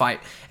title fight.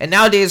 And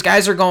nowadays,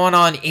 guys are going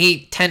on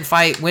 8-10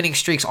 fight winning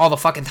streaks all the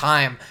fucking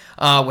time,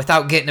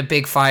 without getting a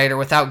big fight or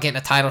without getting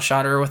a title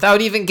shot or without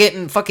even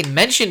getting fucking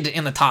mentioned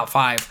in the top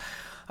 5.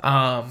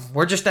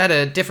 We're just at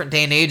a different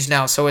day and age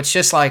now, so it's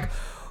just like,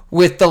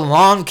 with the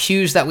long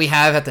queues that we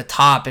have at the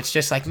top, it's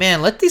just like,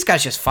 man, let these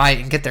guys just fight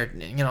and get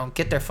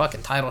their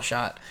fucking title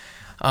shot.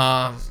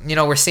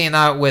 We're seeing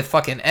that with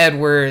fucking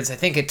Edwards. I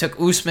think it took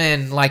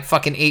Usman like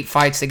fucking 8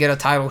 fights to get a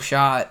title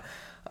shot.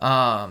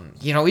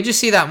 We just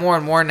see that more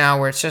and more now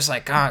where it's just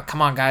like, God,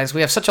 come on, guys.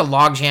 We have such a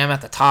logjam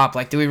at the top.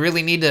 Like, do we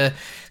really need to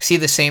see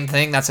the same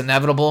thing that's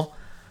inevitable?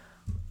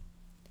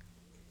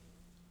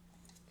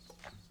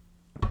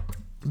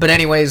 But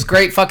anyways,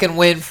 great fucking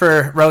win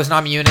for Rose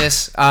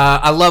Namajunas.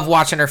 I love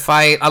watching her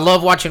fight. I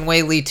love watching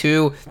Wei Li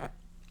too.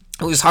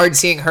 It was hard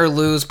seeing her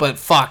lose, but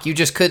fuck, you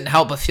just couldn't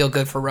help but feel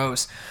good for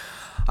Rose.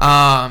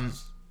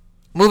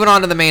 Moving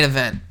on to the main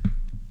event.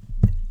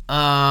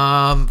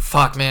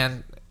 Fuck,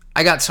 man.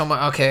 I got so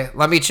much. Okay,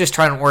 let me just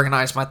try and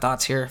organize my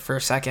thoughts here for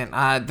a second.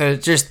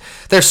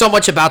 There's so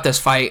much about this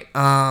fight.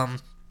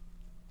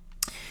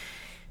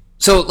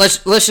 So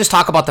let's just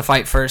talk about the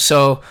fight first.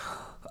 So,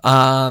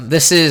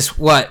 this is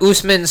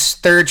Usman's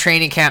third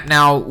training camp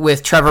now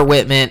with Trevor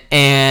Whitman,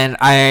 and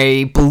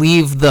I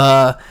believe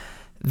the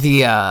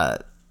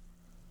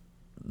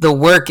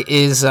work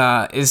is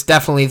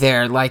definitely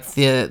there. Like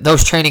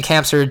those training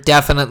camps are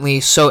definitely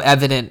so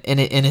evident in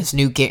his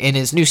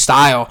new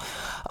style.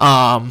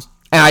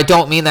 And I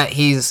don't mean that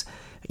he's,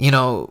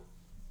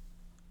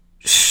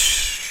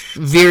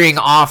 veering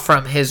off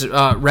from his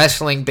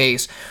wrestling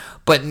base,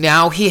 but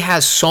now he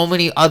has so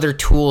many other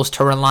tools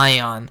to rely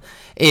on.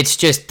 It's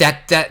just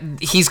that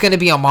he's going to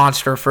be a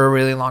monster for a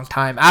really long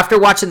time. After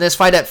watching this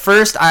fight at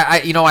first, I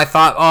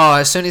thought,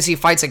 as soon as he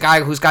fights a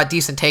guy who's got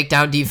decent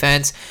takedown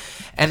defense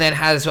and then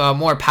has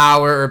more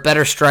power or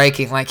better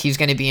striking, like he's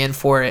going to be in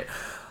for it.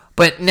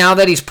 But now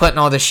that he's putting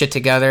all this shit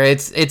together,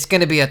 it's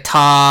going to be a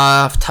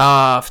tough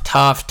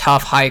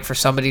hike for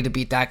somebody to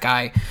beat that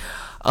guy.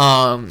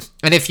 And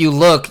if you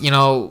look,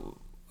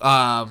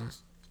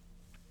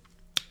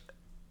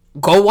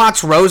 go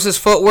watch Rose's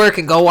footwork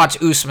and go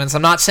watch Usman's.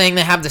 I'm not saying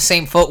they have the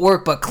same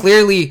footwork, but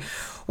clearly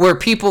where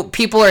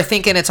people are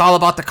thinking it's all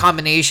about the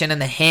combination and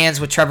the hands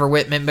with Trevor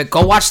Whitman, but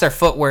go watch their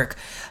footwork.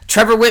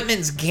 Trevor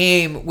Whitman's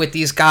game with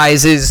these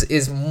guys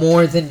is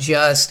more than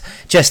just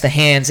the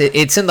hands.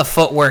 It's in the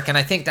footwork, and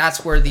I think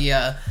that's where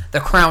the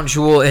crown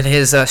jewel in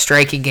his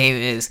striking game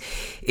is.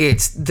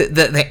 It's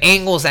the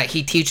angles that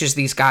he teaches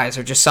these guys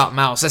are just something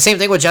else. The same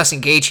thing with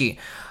Justin Gaethje.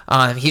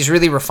 He's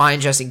really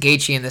refined Justin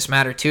Gaethje in this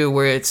matter too,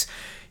 where it's,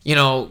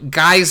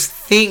 guys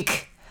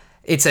think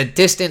it's a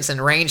distance and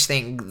range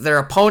thing. Their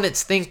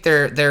opponents think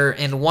they're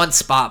in one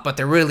spot, but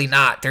they're really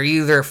not. They're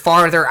either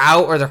farther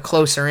out or they're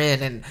closer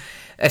in, and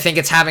I think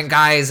it's having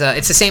guys.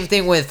 It's the same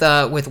thing with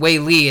Wei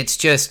Li. It's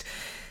just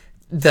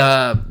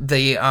the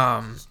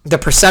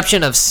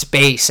perception of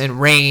space and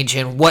range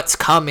and what's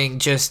coming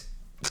just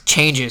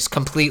changes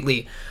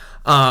completely.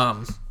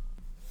 But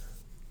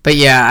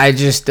yeah,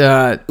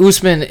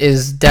 Usman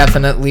is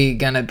definitely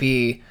gonna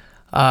be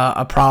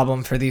a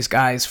problem for these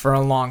guys for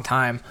a long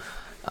time.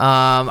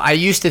 I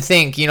used to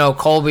think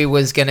Colby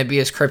was gonna be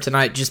his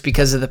kryptonite just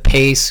because of the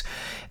pace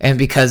and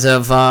because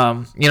of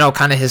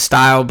kind of his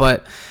style,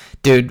 but.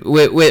 Dude,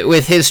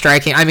 with his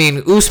striking, I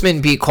mean, Usman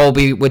beat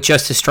Colby with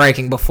just his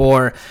striking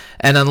before,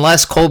 and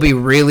unless Colby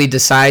really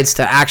decides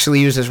to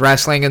actually use his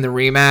wrestling in the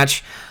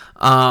rematch,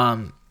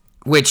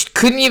 which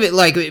couldn't even,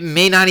 it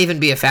may not even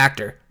be a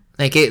factor.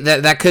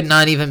 That could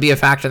not even be a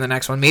factor in the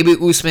next one. Maybe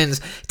Usman's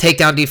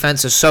takedown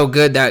defense is so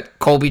good that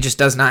Colby just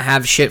does not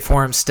have shit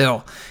for him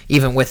still,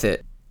 even with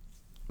it.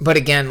 But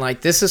again,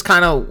 this is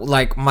kind of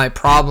my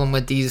problem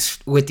with these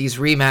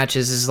rematches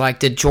is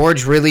did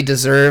George really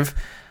deserve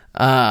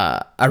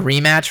a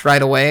rematch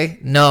right away?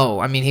 No.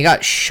 I mean, he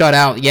got shut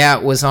out. Yeah,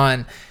 it was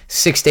on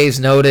 6 days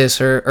notice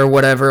or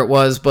whatever it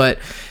was, but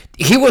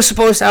he was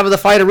supposed to have the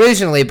fight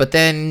originally, but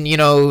then,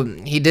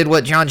 he did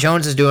what John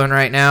Jones is doing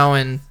right now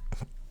and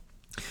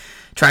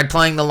tried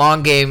playing the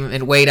long game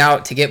and wait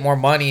out to get more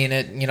money,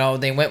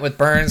 and they went with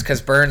Burns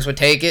because Burns would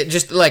take it.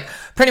 Just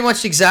pretty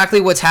much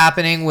exactly what's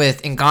happening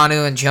with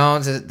Ngannou and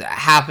Jones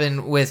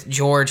happened with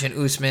George and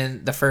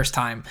Usman the first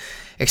time.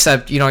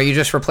 Except, you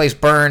just replace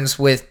Burns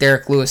with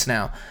Derek Lewis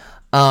now.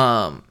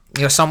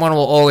 Someone will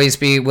always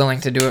be willing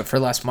to do it for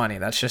less money.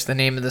 That's just the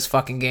name of this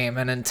fucking game.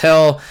 And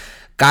until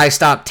guys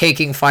stop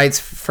taking fights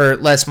for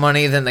less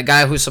money than the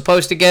guy who's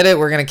supposed to get it,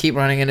 we're going to keep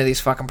running into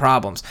these fucking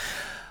problems.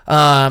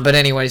 But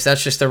anyways,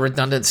 that's just a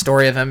redundant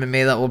story of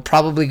MMA that will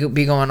probably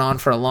be going on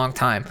for a long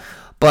time.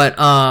 But,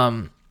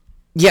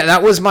 yeah,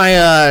 that was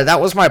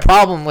my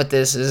problem with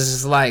this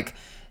is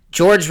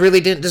George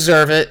really didn't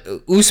deserve it.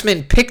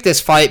 Usman picked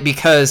this fight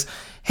because,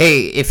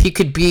 hey, if he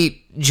could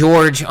beat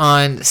George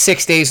on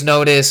 6 days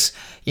notice,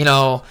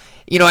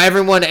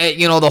 everyone,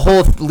 the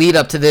whole lead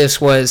up to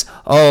this was,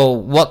 oh,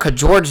 what could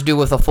George do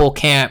with a full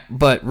camp?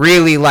 But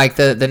really,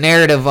 the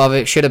narrative of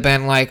it should have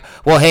been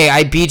well, hey,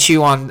 I beat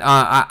you on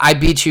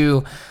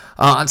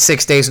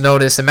 6 days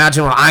notice.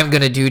 Imagine what I'm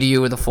gonna do to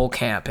you with a full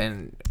camp,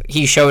 and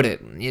he showed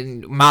it.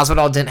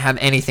 Masvidal didn't have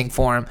anything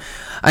for him.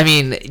 I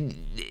mean,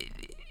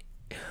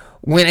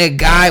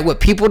 what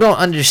people don't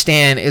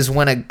understand is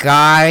when a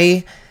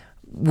guy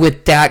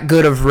with that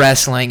good of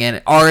wrestling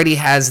and already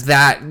has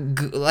that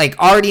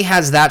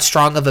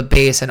strong of a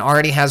base and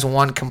already has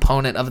one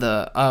component of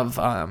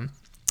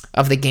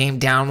of the game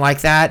down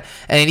like that,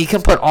 and he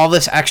can put all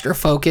this extra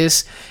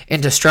focus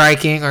into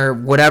striking or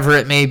whatever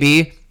it may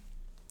be,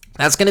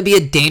 that's going to be a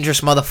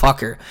dangerous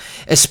motherfucker,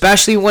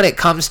 especially when it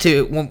comes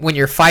to when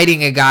you're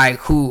fighting a guy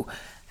who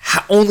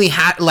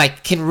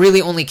can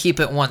really only keep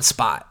it one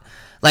spot.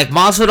 Like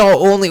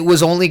Masvidal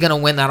was only going to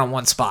win that on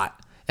one spot,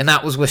 and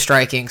that was with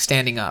striking,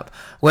 standing up.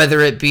 Whether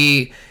it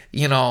be,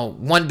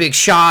 one big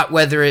shot,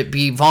 whether it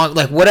be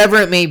whatever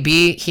it may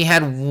be, he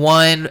had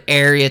one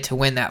area to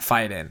win that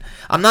fight in.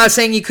 I'm not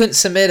saying you couldn't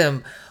submit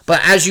him, but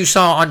as you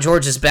saw on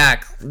George's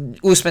back,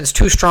 Usman's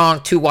too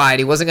strong, too wide.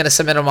 He wasn't going to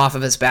submit him off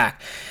of his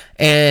back.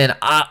 And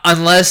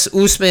unless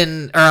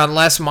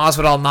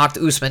Masvidal knocked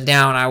Usman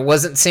down, I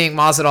wasn't seeing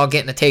Masvidal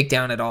getting a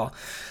takedown at all.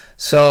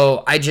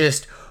 So I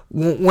just,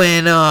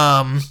 when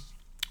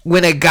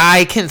a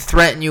guy can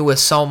threaten you with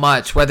so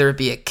much, whether it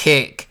be a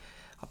kick,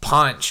 a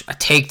punch, a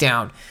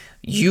takedown,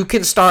 you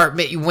can start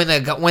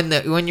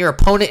when your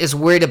opponent is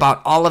worried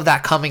about all of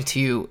that coming to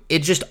you.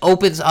 It just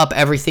opens up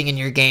everything in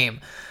your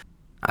game.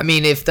 I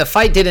mean, if the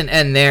fight didn't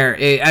end there,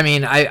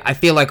 I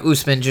feel like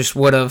Usman just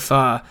would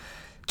have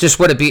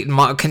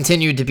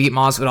continued to beat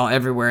Masvidal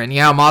everywhere. And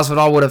yeah,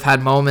 Masvidal would have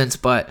had moments,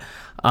 but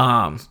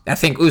I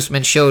think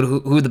Usman showed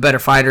who the better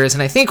fighter is.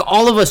 And I think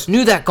all of us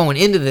knew that going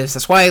into this.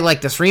 That's why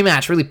this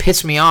rematch really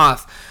pissed me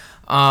off.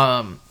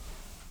 Usman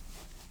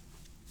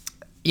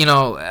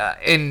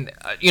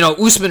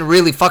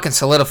really fucking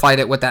solidified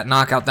it with that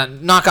knockout.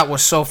 That knockout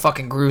was so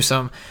fucking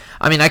gruesome.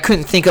 I mean, I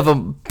couldn't think of a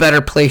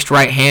better placed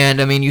right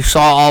hand. I mean, you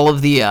saw all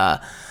of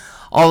the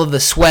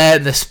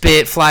sweat, the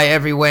spit fly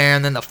everywhere,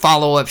 and then the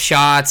follow-up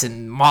shots,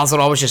 and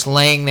Masvidal was just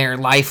laying there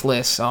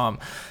lifeless.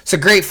 It's a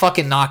great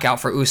fucking knockout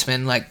for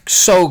Usman,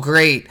 so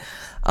great.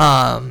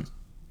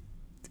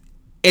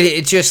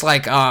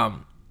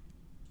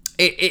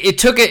 It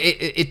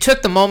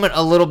took the moment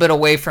a little bit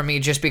away from me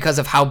just because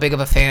of how big of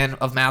a fan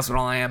of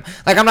Masvidal I am.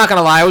 I'm not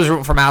gonna lie, I was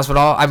rooting for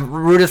Masvidal. I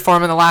rooted for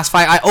him in the last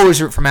fight. I always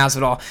root for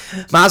Masvidal.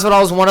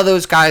 Masvidal is one of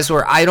those guys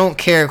where I don't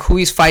care who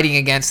he's fighting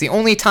against. The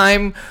only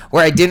time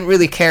where I didn't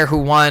really care who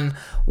won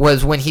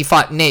was when he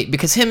fought Nate,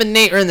 because him and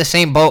Nate are in the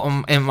same boat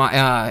in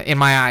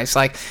my eyes.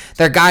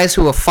 They're guys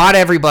who have fought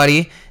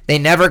everybody. They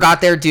never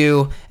got their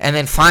due, and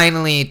then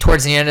finally,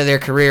 towards the end of their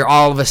career,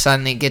 all of a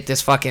sudden they get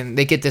this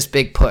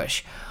big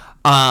push.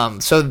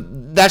 So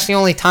that's the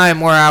only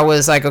time where I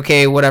was like,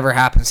 okay, whatever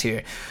happens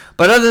here.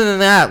 But other than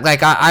that,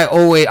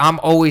 I'm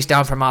always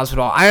down for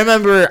Masvidal. I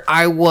remember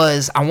I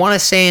want to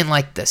say in the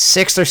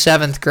 6th or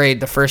 7th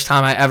grade, the first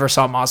time I ever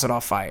saw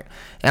Masvidal fight.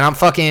 And I'm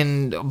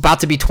fucking about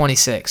to be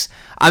 26.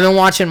 I've been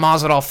watching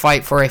Masvidal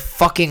fight for a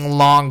fucking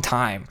long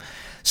time.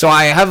 So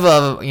I have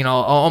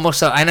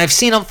and I've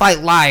seen him fight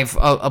live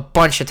a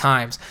bunch of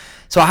times.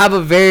 So I have a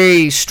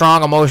very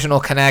strong emotional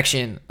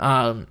connection,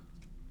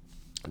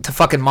 to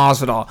fucking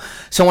Masvidal.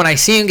 So when I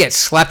see him get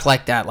slept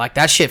like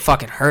that shit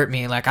fucking hurt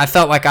me. I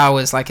felt like I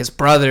was his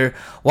brother.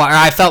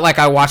 I felt like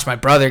I watched my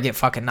brother get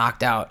fucking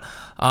knocked out.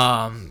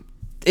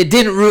 It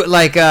didn't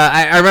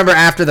I remember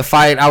after the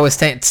fight, I was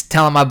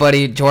telling my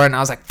buddy Jordan, I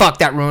was like, fuck,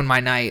 that ruined my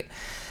night.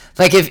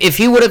 If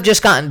he would have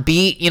just gotten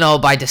beat,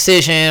 by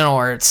decision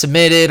or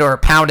submitted or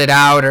pounded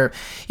out or,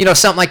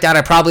 something like that,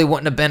 I probably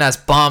wouldn't have been as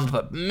bummed.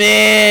 But,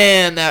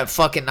 man, that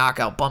fucking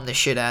knockout bummed the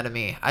shit out of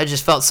me. I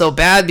just felt so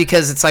bad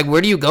because it's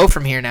where do you go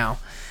from here now?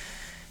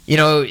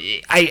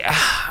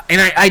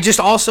 I just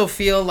also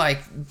feel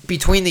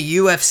between the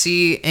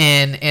UFC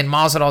and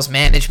Masvidal's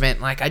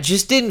management, I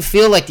just didn't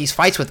feel like these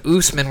fights with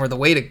Usman were the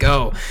way to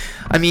go.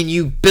 I mean,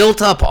 you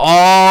built up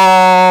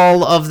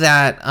all of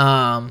that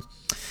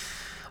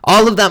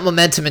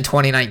momentum in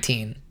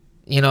 2019.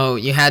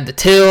 You had the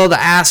Till, the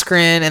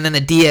Askren, and then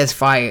the Diaz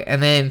fight.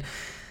 And then,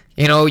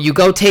 you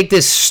go take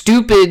this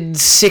stupid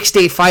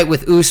 6-day fight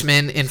with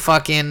Usman in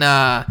fucking,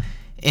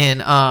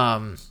 in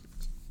Abu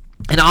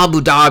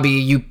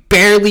Dhabi. You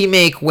barely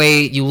make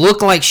weight. You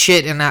look like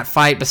shit in that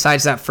fight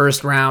besides that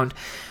first round.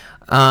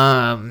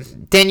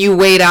 Then you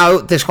wait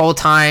out this whole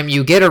time.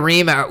 You get a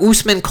rematch.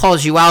 Usman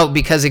calls you out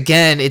because,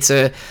 again,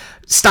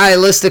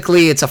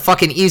 stylistically, it's a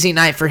fucking easy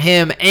night for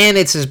him, and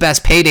it's his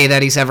best payday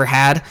that he's ever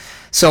had.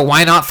 So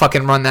why not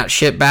fucking run that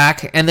shit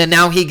back? And then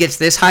now he gets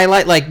this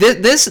highlight.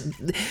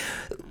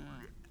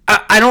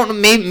 I don't know.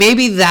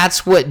 Maybe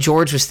that's what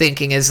George was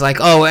thinking is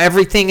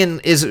everything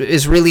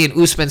is really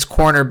in Usman's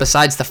corner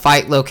besides the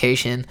fight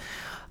location.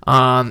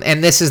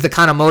 And this is the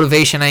kind of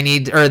motivation I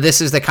need, or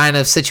this is the kind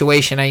of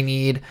situation I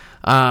need,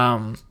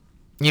 to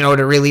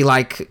really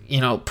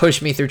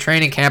push me through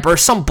training camp or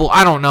some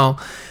I don't know.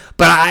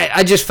 But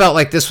I just felt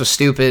like this was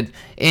stupid,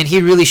 and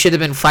he really should have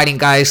been fighting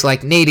guys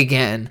like Nate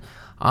again.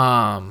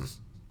 Him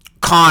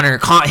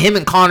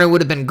and Connor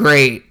would have been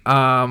great.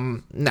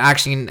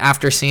 Actually,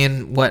 after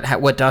seeing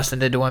what Dustin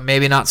did to him,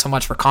 maybe not so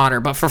much for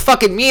Connor, but for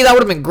fucking me, that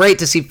would have been great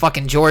to see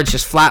fucking George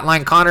just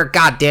flatline Connor.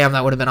 God damn,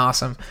 that would have been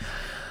awesome.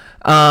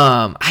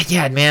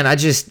 Man,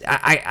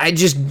 I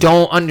just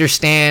don't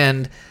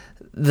understand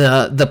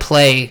the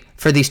play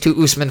for these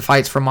two Usman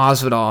fights for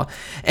Masvidal,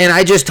 and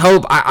I just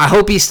hope I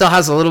hope he still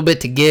has a little bit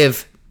to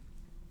give.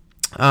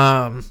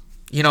 With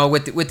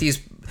these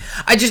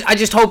I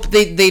just hope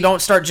they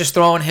don't start just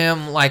throwing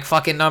him like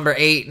fucking number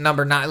 8,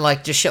 number 9,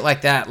 like just shit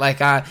like that. Like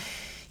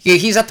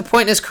he's at the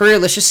point in his career.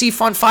 Let's just see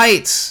fun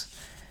fights.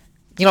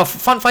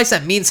 Fun fights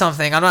that mean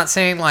something. I'm not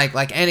saying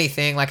like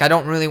anything. Like I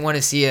don't really want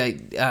to see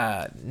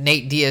a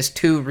Nate Diaz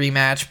 2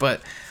 rematch,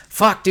 but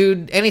fuck,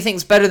 dude,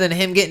 anything's better than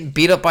him getting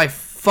beat up by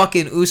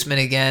fucking Usman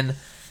again.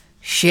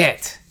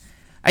 Shit.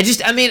 I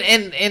mean,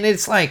 and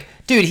it's like,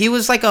 dude, he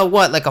was like a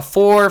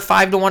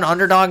 4-5-1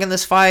 underdog in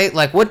this fight.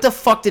 Like, what the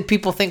fuck did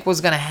people think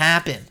was gonna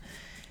happen?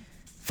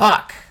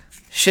 Fuck,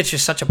 shit's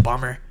just such a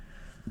bummer.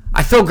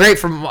 I feel great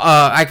for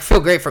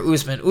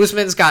Usman.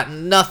 Usman's got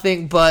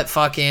nothing but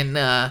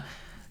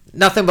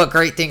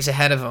great things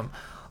ahead of him.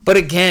 But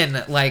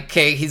again, like,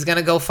 okay, he's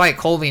gonna go fight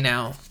Colby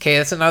now. Okay,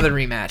 that's another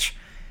rematch.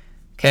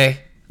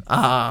 Okay,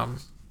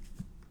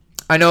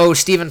 I know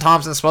Stephen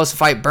Thompson's supposed to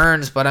fight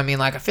Burns, but I mean,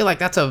 like, I feel like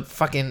that's a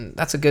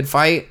good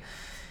fight.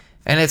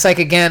 And it's like,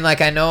 again,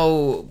 like, I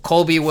know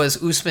Colby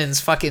was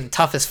Usman's fucking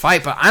toughest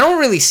fight, but I don't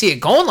really see it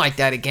going like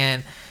that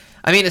again.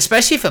 I mean,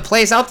 especially if it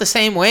plays out the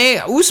same way.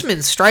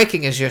 Usman's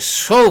striking is just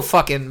so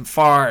fucking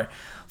far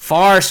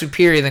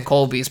superior than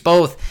Colby's,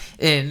 both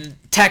in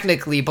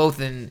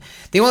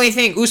the only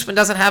thing Usman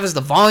doesn't have is the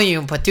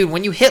volume, but dude,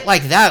 when you hit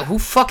like that, who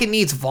fucking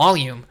needs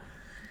volume?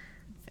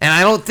 And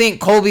I don't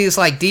think Colby's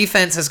like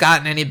defense has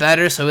gotten any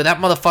better, so that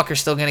motherfucker's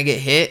still gonna get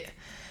hit.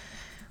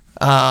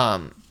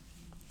 And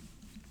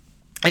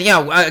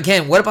yeah,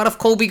 again, what about if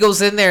Colby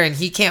goes in there and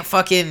he can't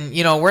fucking,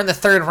 we're in the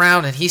 3rd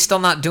round and he's still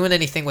not doing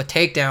anything with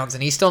takedowns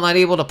and he's still not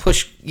able to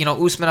push,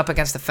 Usman up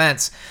against the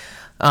fence.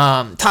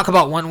 Talk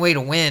about one way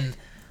to win.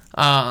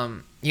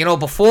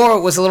 Before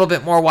it was a little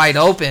bit more wide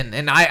open,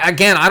 and I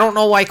don't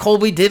know why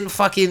Colby didn't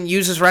fucking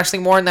use his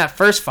wrestling more in that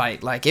first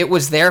fight. Like, it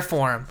was there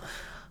for him.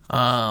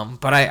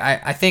 But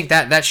I think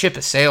that ship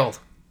has sailed.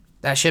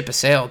 That ship has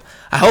sailed.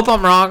 I hope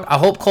I'm wrong. I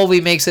hope Colby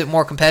makes it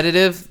more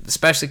competitive,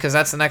 especially because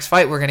that's the next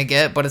fight we're gonna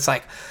get. But it's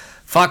like,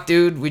 fuck,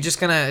 dude, is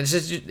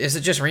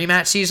it just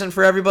rematch season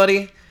for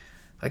everybody?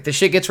 Like, the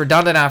shit gets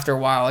redundant after a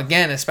while.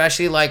 Again,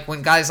 especially like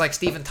when guys like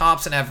Stephen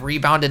Thompson have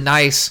rebounded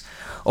nice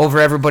over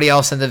everybody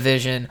else in the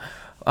division.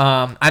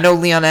 I know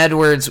Leon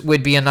Edwards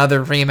would be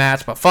another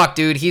rematch, but fuck,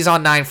 dude, he's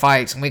on 9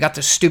 fights, and we got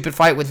this stupid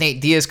fight with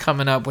Nate Diaz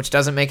coming up, which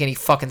doesn't make any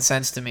fucking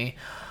sense to me.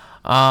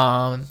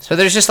 So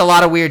there's just a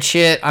lot of weird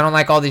shit. I don't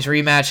like all these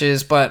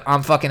rematches, but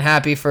I'm fucking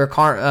happy for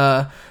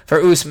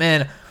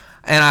Usman,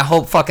 and I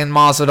hope fucking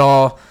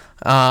Masvidal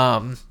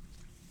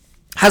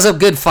has a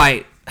good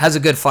fight.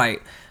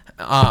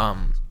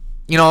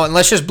 And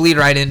let's just bleed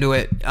right into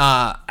it.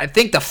 I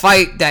think the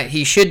fight that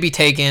he should be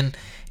taking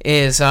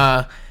is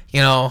our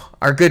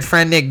good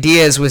friend Nick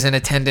Diaz was in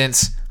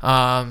attendance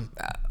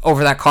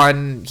over that card,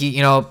 and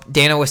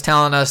Dana was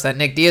telling us that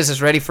Nick Diaz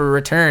is ready for a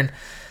return.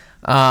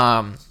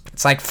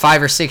 It's like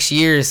 5 or 6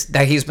 years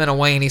that he's been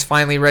away, and he's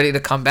finally ready to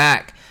come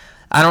back.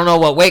 I don't know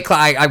what weight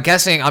class. I'm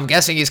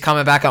guessing he's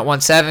coming back at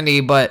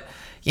 170, but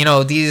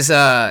these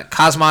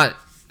Khamzat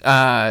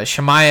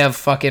Chimaev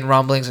fucking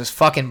rumblings is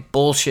fucking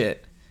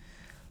bullshit.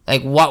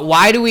 Like,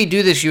 why do we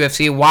do this,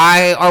 UFC?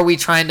 Why are we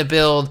trying to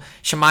build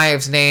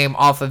Chimaev's name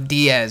off of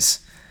Diaz?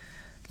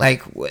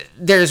 Like,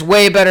 there's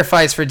way better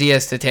fights for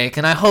Diaz to take,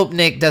 and I hope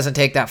Nick doesn't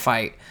take that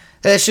fight.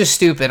 That's just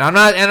stupid. I'm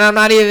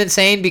not even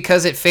saying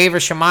because it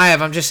favors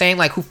Chimaev. I'm just saying,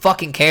 like, who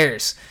fucking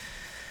cares?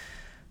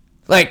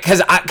 Like,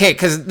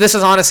 because this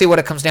is honestly what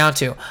it comes down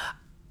to.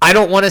 I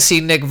don't want to see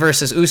Nick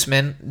versus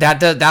Usman.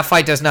 That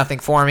fight does nothing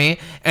for me.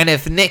 And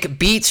if Nick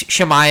beats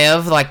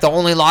Chimaev, like, the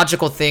only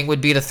logical thing would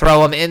be to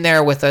throw him in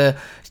there with a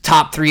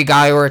top 3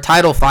 guy or a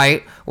title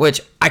fight, which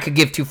I could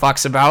give 2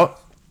 fucks about.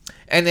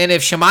 And then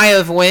if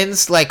Chimaev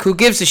wins, like, who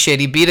gives a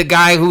shit? He beat a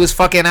guy who was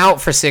fucking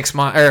out for 6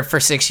 months or for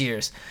 6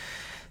 years.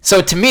 So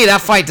to me,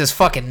 that fight does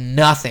fucking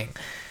nothing.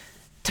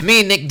 To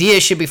me, Nick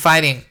Diaz should be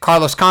fighting.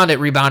 Carlos Condit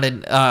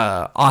rebounded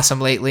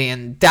awesome lately,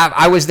 and that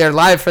I was there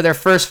live for their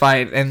first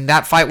fight, and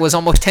that fight was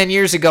almost 10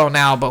 years ago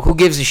now, but who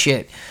gives a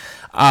shit?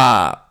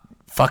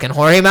 Fucking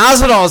Jorge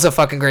Masvidal is a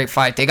fucking great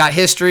fight. They got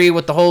history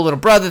with the whole little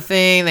brother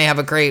thing. They have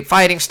a great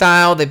fighting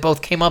style. They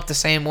both came up the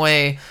same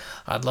way.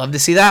 I'd love to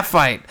see that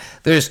fight.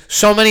 There's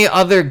so many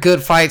other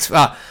good fights.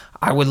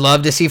 I would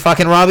love to see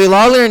fucking Robbie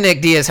Lawler and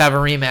Nick Diaz have a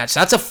rematch.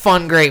 That's a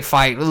fun, great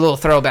fight, a little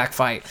throwback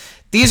fight.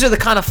 These are the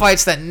kind of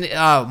fights that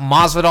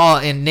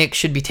Masvidal and Nick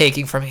should be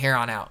taking from here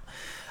on out.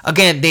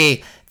 Again,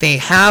 they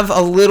have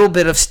a little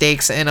bit of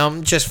stakes in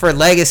them just for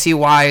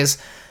legacy-wise.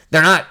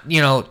 They're not,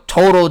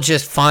 total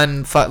just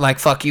fun, like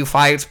fuck you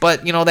fights,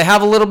 but, they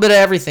have a little bit of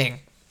everything.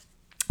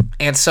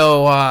 And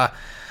so, I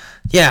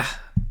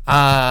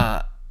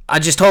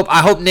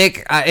hope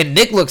Nick, and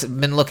Nick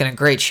been looking in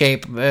great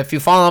shape. If you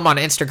follow him on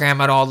Instagram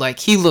at all, like,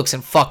 he looks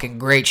in fucking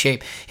great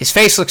shape. His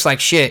face looks like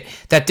shit.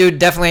 That dude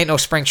definitely ain't no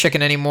spring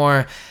chicken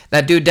anymore.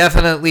 That dude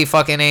definitely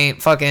fucking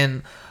ain't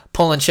fucking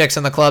pulling chicks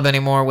in the club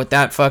anymore with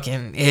that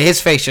fucking,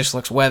 his face just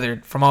looks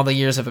weathered from all the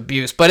years of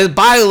abuse. But his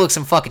body looks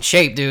in fucking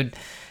shape, dude.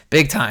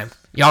 Big time.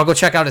 Y'all go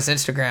check out his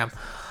Instagram.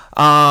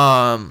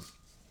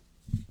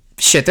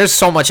 Shit, there's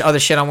so much other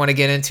shit I want to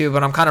get into,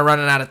 but I'm kind of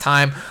running out of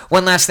time.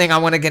 One last thing I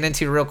want to get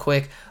into real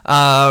quick.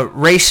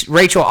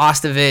 Rachel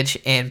Ostovich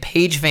and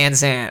Paige Van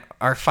Zandt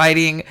are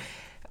fighting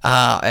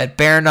at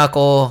bare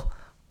knuckle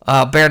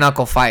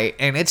fight.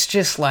 And it's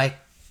just like,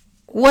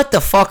 what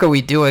the fuck are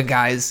we doing,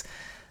 guys?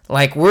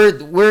 Like, we're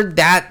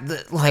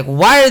that, like,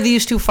 why are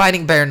these two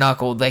fighting bare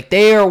knuckle? Like,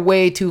 they are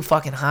way too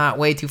fucking hot,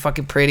 way too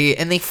fucking pretty,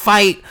 and they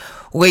fight.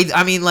 Wait,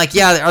 I mean, like,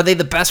 yeah, are they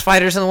the best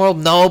fighters in the world?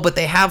 No, but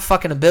they have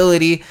fucking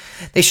ability.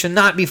 They should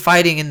not be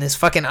fighting in this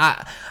fucking...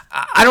 I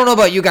don't know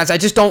about you guys. I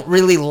just don't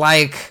really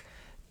like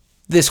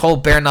this whole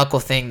bare knuckle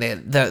thing.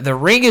 The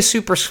ring is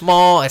super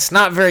small. It's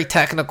not very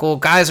technical.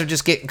 Guys are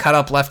just getting cut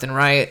up left and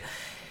right.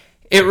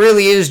 It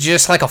really is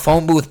just like a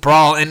phone booth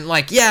brawl. And,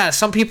 like, yeah,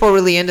 some people are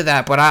really into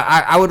that, but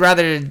I would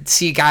rather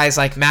see guys,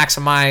 like,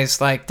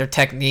 maximize, like, their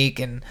technique.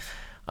 And,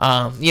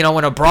 you know,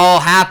 when a brawl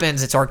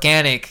happens, it's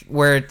organic,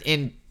 where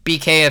in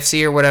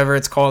BKFC or whatever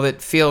it's called,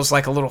 it feels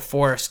like a little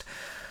forced.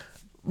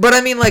 But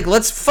I mean, like,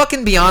 let's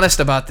fucking be honest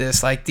about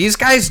this. Like, these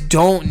two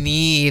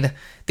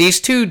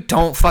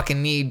don't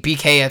fucking need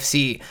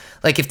BKFC.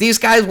 Like, if these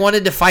guys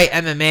wanted to fight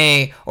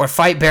MMA or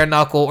fight bare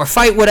knuckle or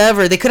fight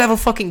whatever, they could have a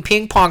fucking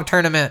ping pong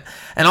tournament,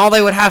 and all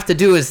they would have to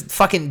do is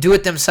fucking do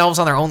it themselves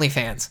on their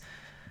OnlyFans.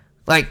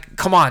 Like,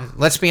 come on,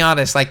 let's be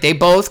honest. Like, they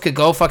both could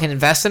go fucking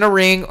invest in a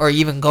ring or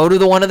even go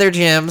to one of their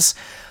gyms,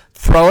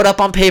 throw it up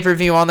on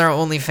pay-per-view on their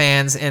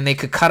OnlyFans, and they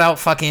could cut out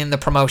fucking the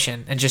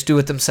promotion and just do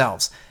it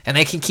themselves. And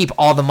they can keep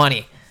all the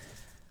money.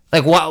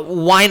 Like,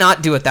 why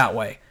not do it that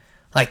way?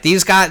 Like,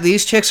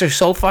 these chicks are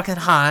so fucking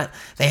hot.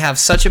 They have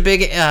such a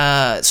big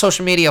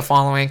social media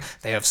following.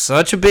 They have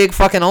such a big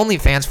fucking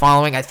OnlyFans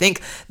following. I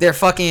think their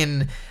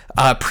fucking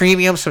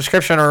premium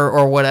subscription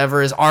or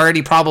whatever is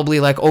already probably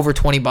like over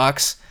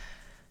 $20.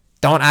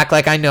 Don't act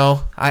like I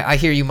know. I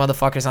hear you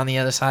motherfuckers on the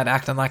other side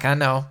acting like I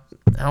know.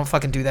 I don't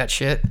fucking do that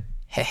shit.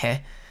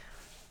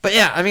 But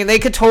yeah, I mean, they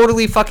could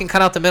totally fucking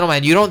cut out the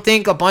middleman. You don't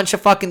think a bunch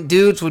of fucking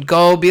dudes would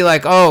go be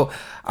like, oh,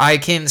 I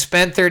can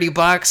spend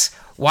 $30,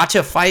 watch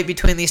a fight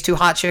between these two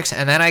hot chicks,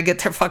 and then I get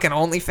their fucking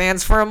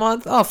OnlyFans for a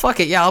month? Oh, fuck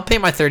it. Yeah, I'll pay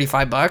my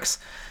 $35.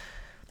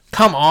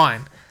 Come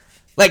on.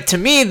 Like, to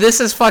me, this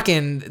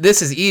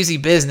is easy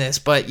business,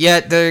 but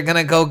yet they're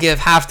gonna go give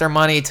half their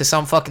money to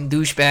some fucking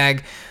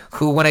douchebag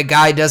who, when a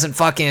guy doesn't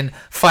fucking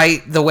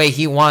fight the way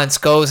he wants,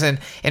 goes and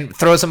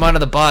throws him under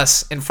the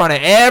bus in front of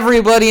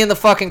everybody in the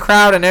fucking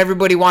crowd and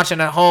everybody watching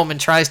at home and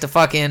tries to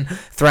fucking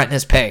threaten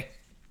his pay.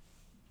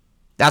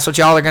 That's what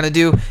y'all are gonna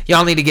do.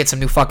 Y'all need to get some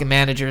new fucking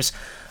managers.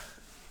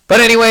 But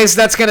anyways,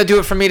 that's gonna do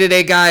it for me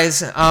today,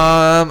 guys.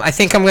 I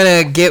think I'm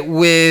gonna get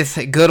with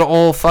good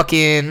old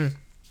fucking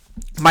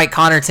Mike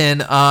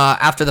Connerton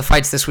after the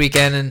fights this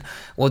weekend, and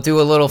we'll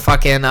do a little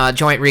fucking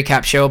joint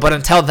recap show. But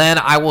until then,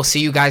 I will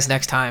see you guys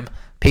next time.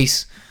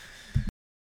 Peace.